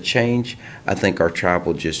shift to change, I think our tribe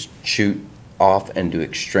will just shoot off and do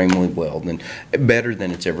extremely well, better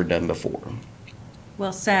than it's ever done before.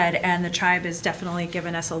 Well said. And the tribe has definitely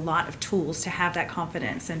given us a lot of tools to have that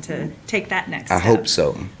confidence and to take that next step. I hope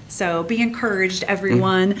so. So be encouraged,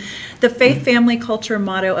 everyone. The faith, family, culture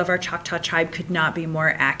motto of our Choctaw tribe could not be more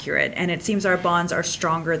accurate. And it seems our bonds are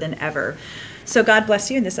stronger than ever. So God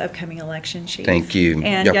bless you in this upcoming election, Chief. Thank you.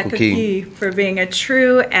 And Yakuki for being a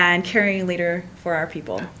true and caring leader for our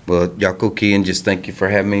people. Well, Yakuki, and just thank you for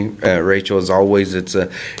having me. Rachel, as always, it's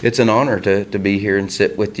an honor to be here and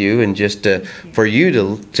sit with you, and just for you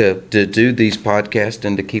to do these podcasts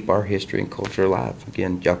and to keep our history and culture alive.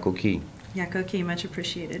 Again, Yakuki. Yakuki, much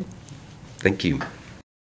appreciated. Thank you.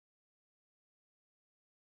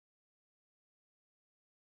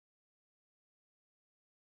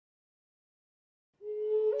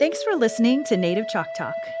 Thanks for listening to Native Chalk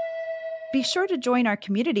Talk. Be sure to join our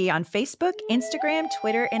community on Facebook, Instagram,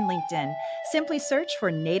 Twitter, and LinkedIn. Simply search for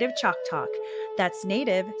Native Chalk Talk. That's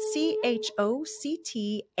Native, CHOCTALK.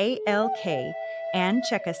 And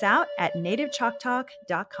check us out at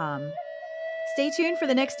nativechalktalk.com. Stay tuned for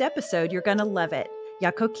the next episode. You're going to love it.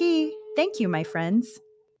 Yakoki. Thank you, my friends.